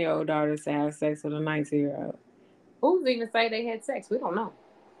 14-year-old daughter to have sex with a 19-year-old. Who's even say they had sex? We don't know.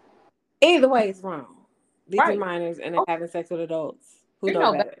 Either way, it's wrong. These are Right. minors and they're Oh, having sex with adults who you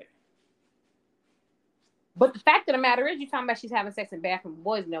know know, better. but the fact of the matter is, you're talking about she's having sex in bathroom with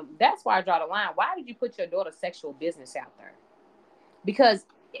boys. No, that's why I draw the line. Why did you put your daughter's sexual business out there? Because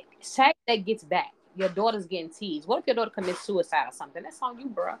say that gets back, your daughter's getting teased. What if your daughter commits suicide or something? That's on you,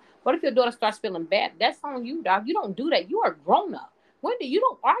 bro. What if your daughter starts feeling bad? That's on you, dog. You don't do that. You are a grown up. Wendy, you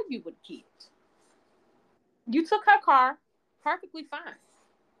don't argue with kids. You took her car, perfectly fine.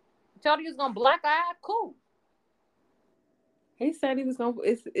 Told her you was gonna black eye, cool. He said he was gonna.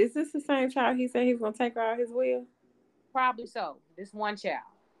 Is this the same child he said he was gonna take her out his will? Probably so. This one child.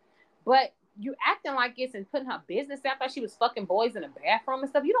 But you acting like it's and putting her business out there. She was fucking boys in the bathroom and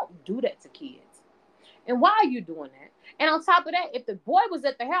stuff. You don't do that to kids. And why are you doing that? And on top of that, if the boy was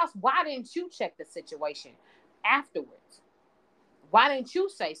at the house, why didn't you check the situation afterwards? Why didn't you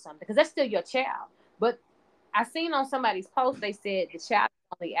say something? Because that's still your child. But I seen on somebody's post, they said the child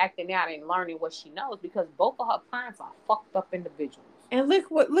is only acting out and learning what she knows because both of her parents are fucked up individuals. And look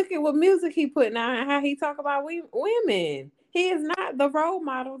at what music he putting out and how he talk about women. He is not the role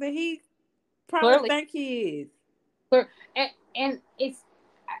model that he probably Clearly, think he is. and it's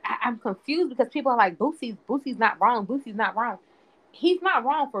I'm confused because people are like Boosie's not wrong. Boosie's not wrong. He's not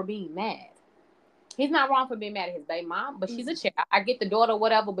wrong for being mad. He's not wrong for being mad at his baby mom, but she's a child. I get the daughter,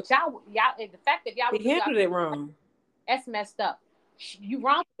 whatever. But y'all, the fact that y'all He would do y'all, handled it wrong. that's messed up. You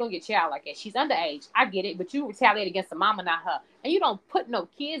wrong for doing your child like that. She's underage. I get it, but you retaliate against the mama, not her, and you don't put no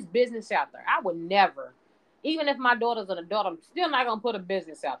kids' business out there. I would never, even if my daughter's an adult, I'm still not gonna put a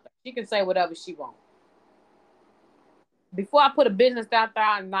business out there. She can say whatever she wants. Before I put a business out there,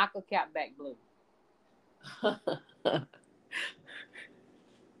 I knock a cap back blue.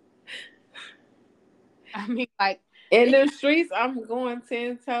 I mean, like, In the streets, I'm going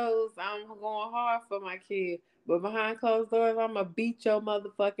 10 toes. I'm going hard for my kid. But behind closed doors, I'm going to beat your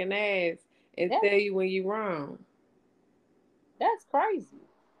motherfucking ass and that, tell you when you wrong. that's crazy.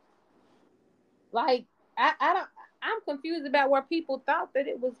 Like, I don't. I'm confused about where people thought that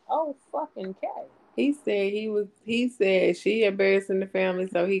it was oh fucking K. He said she embarrassing the family,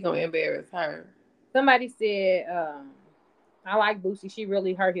 so he gonna embarrass her. Somebody said, I like Boosie. She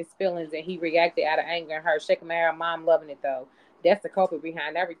really hurt his feelings and he reacted out of anger and her shaking my hair. Mom loving it though. That's the culprit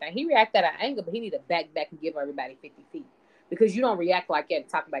behind everything. He reacted out of anger, but he need to back and give everybody 50 feet. Because you don't react like that and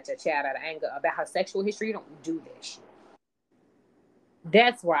talk about your child out of anger about her sexual history. You don't do that shit.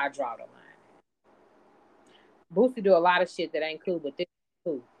 That's where I draw the line. Boosie do a lot of shit that ain't cool, but this is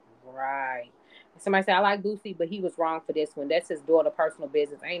cool. Right. Somebody said, I like Boosie, but he was wrong for this one. That's his daughter personal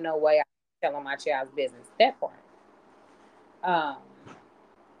business. Ain't no way I'm telling my child's business. That part. Um,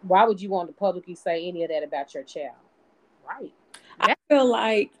 why would you want to publicly say any of that about your child? Right. I That, feel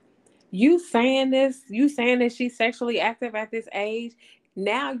like you saying that she's sexually active at this age.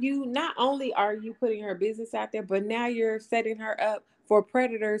 Now you not only are you putting her business out there, but now you're setting her up for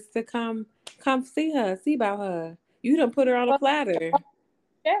predators to come see about her. You done put her on a platter.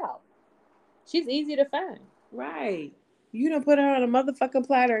 child. She's easy to find. Right. You done put her on a motherfucking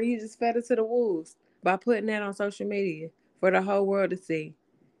platter and you just fed her to the wolves by putting that on social media for the whole world to see.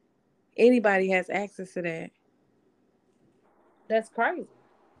 Anybody has access to that. That's crazy.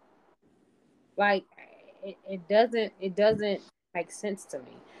 Like it doesn't make sense to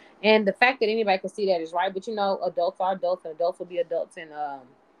me. And the fact that anybody can see that is right, but adults are adults and adults will be adults and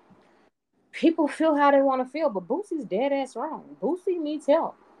people feel how they want to feel, but Boosie's dead ass wrong. Boosie needs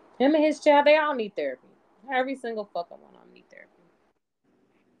help. Him and his child, they all need therapy. Every single fucking one of them need therapy.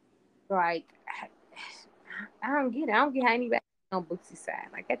 Like, I don't get it. I don't get how anybody on Boosie's side.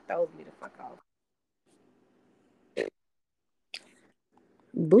 Like, that throws me the fuck off.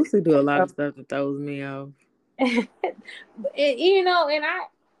 Boosie do a lot of stuff that throws me off. And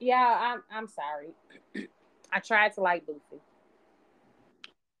I'm sorry. I tried to like Boosie.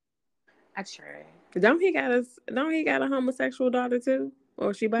 I tried. Don't he got a homosexual daughter too?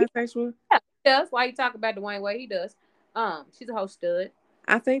 Or is she bisexual? Yeah, he does. Why you talk about Dwayne Wade? He does. She's a whole stud.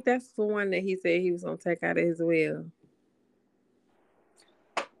 I think that's the one that he said he was gonna take out of his will.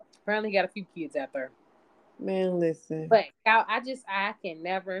 Apparently, he got a few kids out there. Man, listen. But I can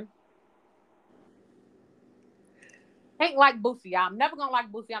never ain't like Boosie. I'm never gonna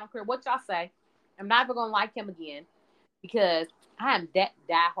like Boosie. I don't care what y'all say. I'm never gonna like him again because I am that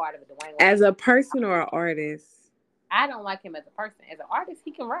diehard of a Dwayne Wade. As a person or an artist? I don't like him as a person. As an artist,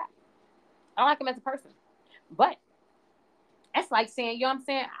 he can rap. I don't like him as a person. But That's like saying, you know what I'm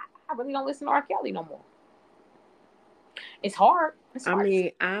saying? I really don't listen to R. Kelly no more. It's hard. It's I hard.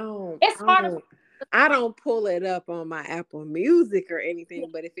 mean, I don't, It's I harder. don't, I don't pull it up on my Apple Music or anything.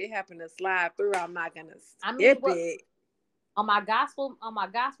 But if it happened to slide through, I'm not gonna I mean, skip what it. on my gospel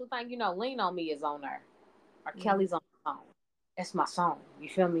thing, you know, Lean on Me is on there. R. Mm. Kelly's on the song. That's my song. You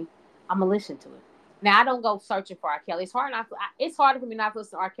feel me? I'm gonna listen to it. Now I don't go searching for R. Kelly. It's hard not. It's harder for me not to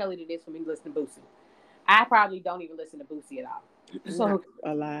listen to R. Kelly than it is for me to listen to Boosie. I probably don't even listen to Boosie at all. Not So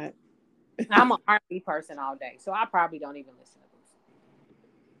a lot. I'm an R&B person all day. So I probably don't even listen to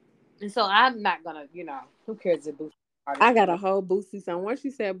Boosie. And so I'm not gonna, you know, who cares if Boosie I artist got because a whole Boosie song. Once you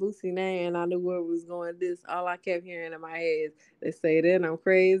said Boosie name, and I knew where it was going. This all I kept hearing in my head is they say that I'm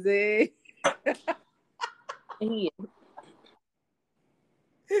crazy. he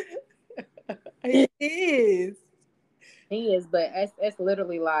It is. he is, but it's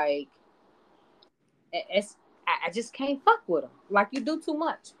literally like it's I just can't fuck with him. Like you do too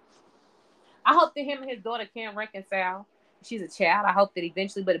much. I hope that him and his daughter can reconcile. She's a child. I hope that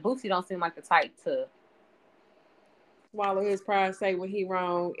eventually, but Boosie don't seem like the type to. Swallow his pride, say when he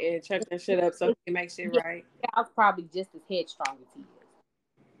wrong, and check that shit up so he can make shit Yeah, right. child's probably just as headstrong as he is.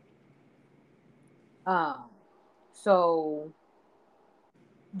 Um, so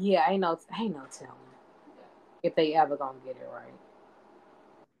yeah, ain't no telling if they ever gonna get it right.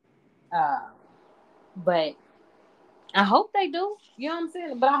 Um, but I hope they do. You know what I'm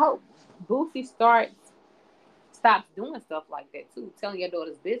saying? But I hope Boosie stops doing stuff like that too. Telling your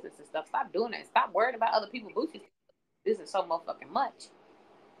daughter's business and stuff. Stop doing that. Stop worrying about other people's business so motherfucking much.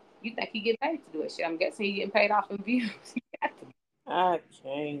 You think he get paid to do it? Shit, I'm guessing he getting paid off in views. He got to. I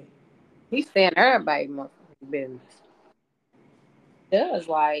can't. He's saying everybody motherfucking business. Does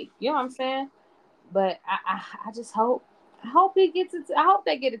like you know what I'm saying? But I just hope he gets it. I hope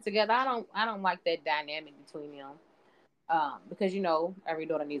they get it together. I don't like that dynamic between them. Because you know every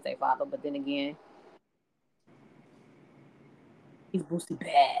daughter needs a father, but then again, he's Boosie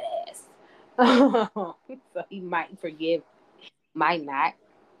badass, so he might forgive, might not.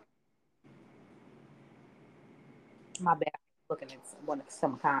 My bad. Looking at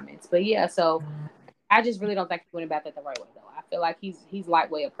some comments, but yeah. So I just really don't think he went about that the right way, though. I feel like he's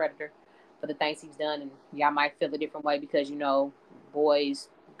lightweight a predator for the things he's done, and y'all might feel a different way because you know boys,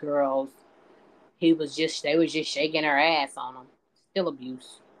 girls. They was just shaking her ass on him. Still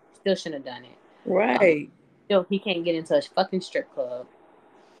abuse. Still shouldn't have done it. Right. Still, he can't get into a fucking strip club.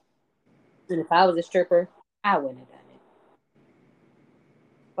 And if I was a stripper, I wouldn't have done it.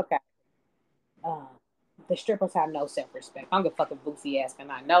 Okay. Um, the strippers have no self respect. I don't give a fuck if Boosie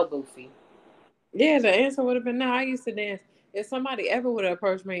asking. I know Boosie. Yeah, the answer would have been no. I used to dance. If somebody ever would have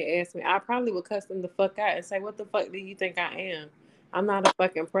approached me and asked me, I probably would cuss them the fuck out and say, "What the fuck do you think I am? I'm not a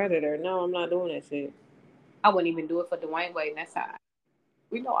fucking predator. No, I'm not doing that shit." I wouldn't even do it for Dwayne Wade. And that's how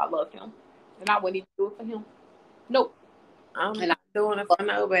we know I love him, and I wouldn't even do it for him. Nope. I'm And not doing it for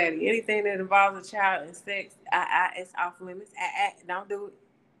nobody. Anything that involves a child and sex, it's off limits. Don't do it.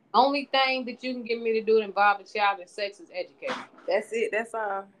 only thing that you can get me to do involving child and sex is educate. That's it. That's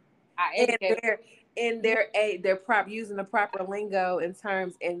all. I And educate. their age, they're using the proper lingo and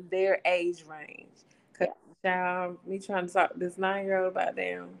terms in their age range. Cause Yeah. child, me trying to talk to this 9-year-old about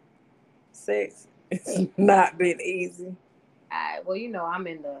damn sex, it's not been easy. Well, you know, I'm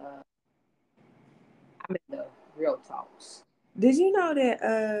in the real talks. Did you know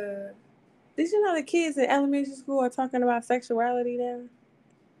that? Did you know the kids in elementary school are talking about sexuality now?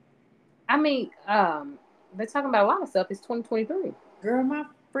 I mean, they're talking about a lot of stuff. It's 2023. Girl, my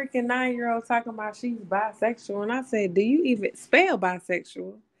freaking 9-year-old talking about she's bisexual, and I said, "Do you even spell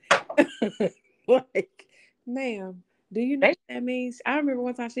bisexual?" Like, ma'am, do you know They, what that means? I remember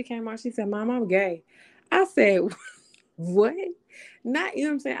one time she came out, she said, "Mom, I'm gay." I said, "What?" Not, you know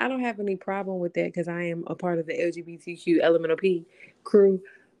what I'm saying? I don't have any problem with that because I am a part of the LGBTQ elemental P crew,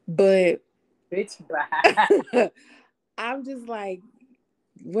 but bitch, bye. I'm just like,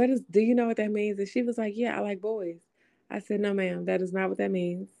 do you know what that means? And she was like, "Yeah, I like boys." I said, "No, ma'am, that is not what that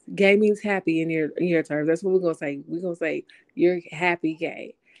means. Gay means happy in your terms. That's what we're gonna say. We're gonna say you're happy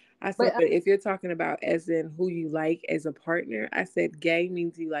gay." I said, But "But if you're talking about as in who you like as a partner, I said gay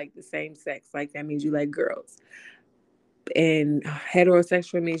means you like the same sex. Like that means you like girls. And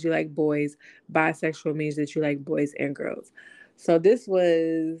heterosexual means you like boys. Bisexual means that you like boys and girls." So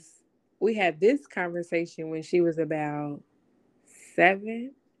we had this conversation when she was about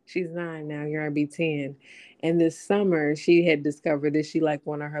 7. She's 9 now. You're gonna be 10. And this summer, she had discovered that she liked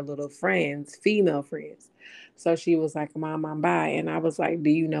one of her little friends, female friends. So she was like, "Mom, I'm bi." And I was like,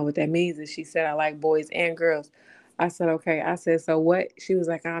 "Do you know what that means?" And she said, "I like boys and girls." I said, okay. I said, so what? She was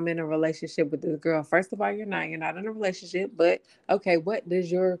like, I'm in a relationship with this girl. First of all, you're not. You're not in a relationship. But okay, what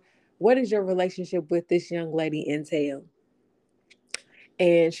is your relationship with this young lady entail?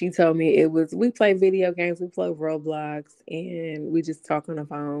 And she told me it was we play video games, we play Roblox, and we just talk on the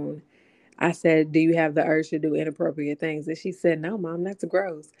phone. I said, do you have the urge to do inappropriate things? And she said, no, mom, that's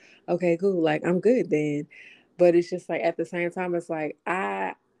gross. Okay, cool. Like I'm good then. But it's just like at the same time, it's like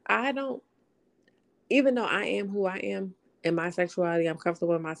I don't even though I am who I am in my sexuality, I'm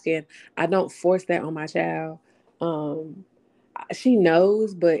comfortable in my skin. I don't force that on my child. Um, she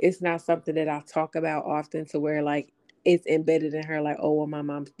knows, but it's not something that I talk about often to where like it's embedded in her, like, oh, well, my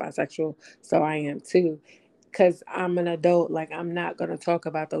mom's bisexual, so I am too. Because I'm an adult, like, I'm not going to talk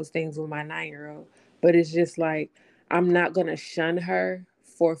about those things with my 9-year old. But it's just like, I'm not going to shun her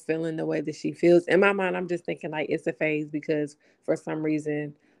for feeling the way that she feels. In my mind, I'm just thinking like it's a phase because for some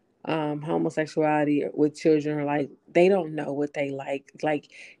reason, homosexuality with children are like they don't know what they like. Like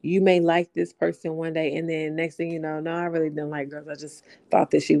you may like this person one day and then next thing you know, no, I really didn't like girls. I just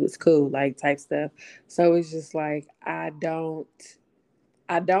thought that she was cool, like type stuff. So it's just like I don't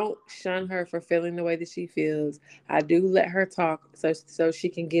shun her for feeling the way that she feels. I do let her talk so she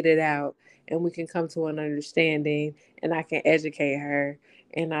can get it out and we can come to an understanding and I can educate her.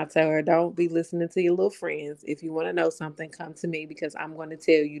 And I tell her, don't be listening to your little friends. If you want to know something, come to me because I'm going to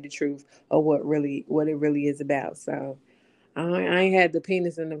tell you the truth of what it really is about. So I ain't had the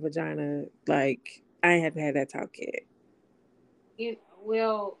penis in the vagina like I ain't had to have that talk yet.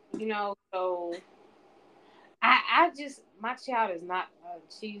 Well, so I just my child is not.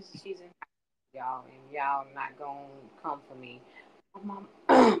 She's in y'all, and y'all not gonna come for me. My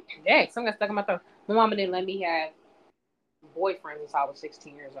mom, dang, something got stuck in my throat. My mama didn't let me have boyfriends since I was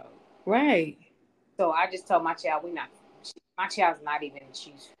 16 years old. Right. So I just told my child we not. My child's not even.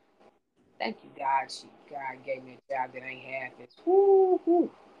 She's thank you God. God gave me a child that ain't half this. Whoo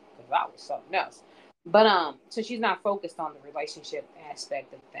whoo. Because I was something else. But so she's not focused on the relationship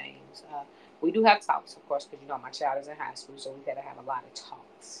aspect of things. We do have talks, of course, because my child is in high school, so we got to have a lot of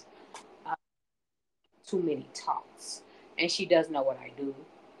talks. Uh, Too many talks, and she does know what I do.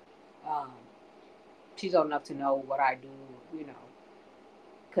 Um, she's old enough to know what I do, you know,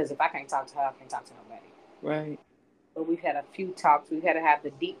 because if I can't talk to her, I can't talk to nobody. Right. But we've had a few talks. We've had to have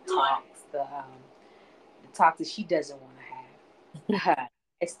the deep talks, the talk that she doesn't want to have,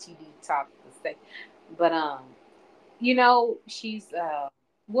 STD talk, but she's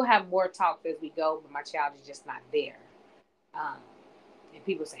we'll have more talks as we go, but my child is just not there. Um, and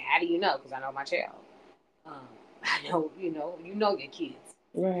people say, "How do you know?" Because I know my child. Um, I know, you know your kids.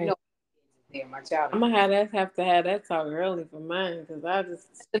 You Right. know there. My child I'm is gonna there. have to have that talk early for mine because I just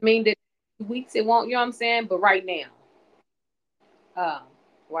Doesn't mean that 2 weeks it won't. You know what I'm saying? But right now, um,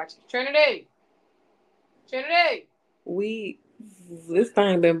 watch it. Trinity, Trinity. we this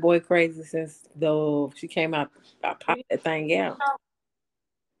thing been boy crazy since though she came out. I You popped need that thing to out. talk,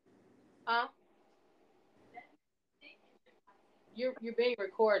 huh? You're being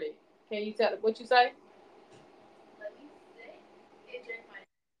recorded. Can you tell what you say?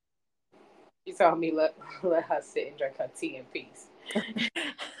 She told me let her sit and drink her tea in peace.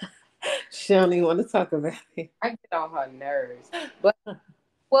 She don't even want to talk about it. I get on her nerves. But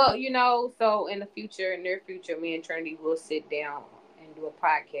well, so in the future, near future, me and Trinity will sit down and do a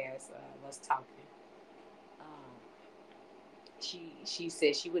podcast. Let's talking. Um, she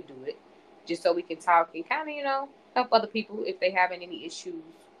said she would do it just so we can talk and kind of help other people if they having any issues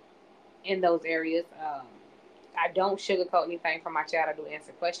in those areas. I don't sugarcoat anything for my child. I do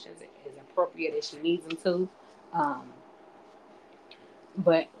answer questions as appropriate as she needs them to. Um,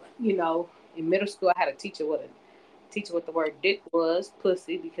 but in middle school, I had a teacher what the word dick was,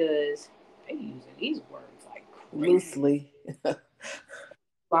 pussy, because they using these words like crazy. Loosely.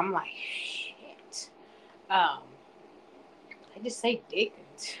 So I'm like, shit. Um, I just say dick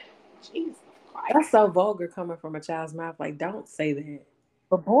and Jesus That's Christ. so vulgar coming from a child's mouth. Like, don't say that.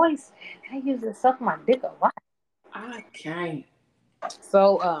 But boys, they use to suck my dick a lot. I can't.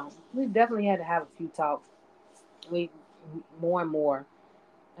 So we definitely had to have a few talks. We more and more.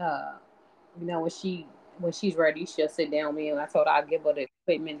 Uh, when she's ready, she'll sit down with me, and I told her I'll give her the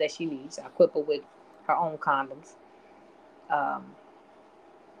equipment that she needs. I'll equip her with her own condoms. Um,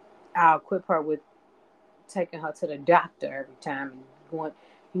 I'll equip her with taking her to the doctor every time and going.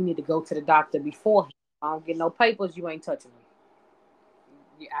 You need to go to the doctor before. I don't get no papers. You ain't touching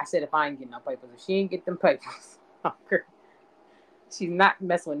me. I said if I ain't getting no papers, if she ain't get them papers, she's not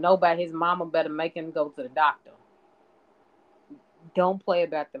messing with nobody. His mama better make him go to the doctor. Don't play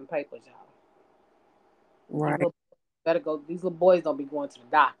about them papers, y'all. These Right. little better go. These little boys don't be going to the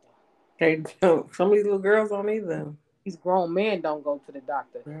doctor. They don't. Some of these little girls don't either. These grown men don't go to the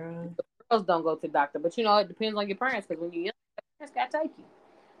doctor. Girl. The girls don't go to the doctor. But it depends on your parents, because when you're young, your parents gotta take you.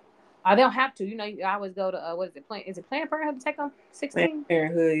 I don't have to. You always go to what is it? Is it Planned Parenthood to take them Planned 16?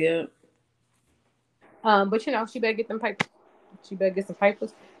 Parenthood, yeah. But she better get them papers. She better get some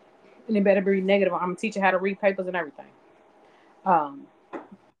papers, and it better be negative. I'm gonna teach her how to read papers and everything. Um,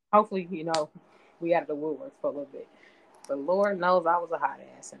 Hopefully, we out of the woodworks for a little bit. But Lord knows I was a hot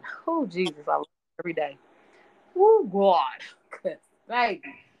ass, and oh Jesus, I love her every day. Oh God, 'cause baby,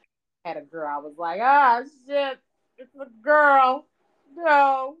 had a girl. I was like, shit, it's a girl.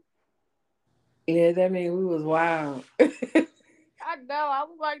 No, Yeah, that mean we was wild. I know. I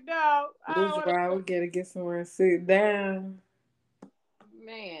was like, no, I We don't was want wild. We gotta get somewhere and sit down. to.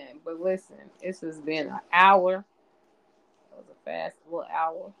 Man, but listen, this has been an hour. It was a fast little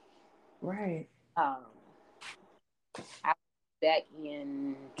hour. Right. Um, I'll be back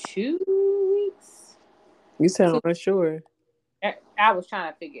in 2 weeks. You sound Two, unsure. I was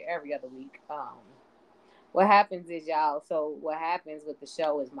trying to figure every other week. What happens is, y'all. So what happens with the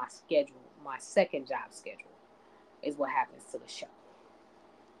show is my schedule, my second job schedule, is what happens to the show.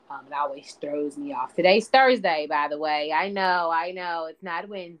 It always throws me off. Today's Thursday, by the way. I know. It's not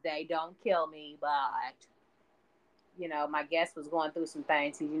Wednesday. Don't kill me, but my guest was going through some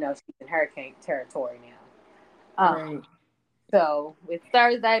things. She's in hurricane territory now. Right. So it's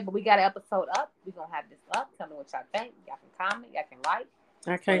Thursday, but we got an episode up. We're gonna have this up. Tell me what y'all think. Y'all can comment. Y'all can like.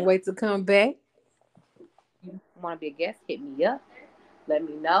 I can't wait to come back. You want to be a guest? Hit me up. Let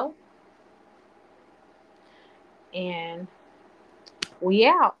me know. And we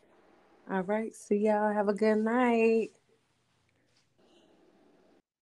out. All right. See y'all. Have a good night.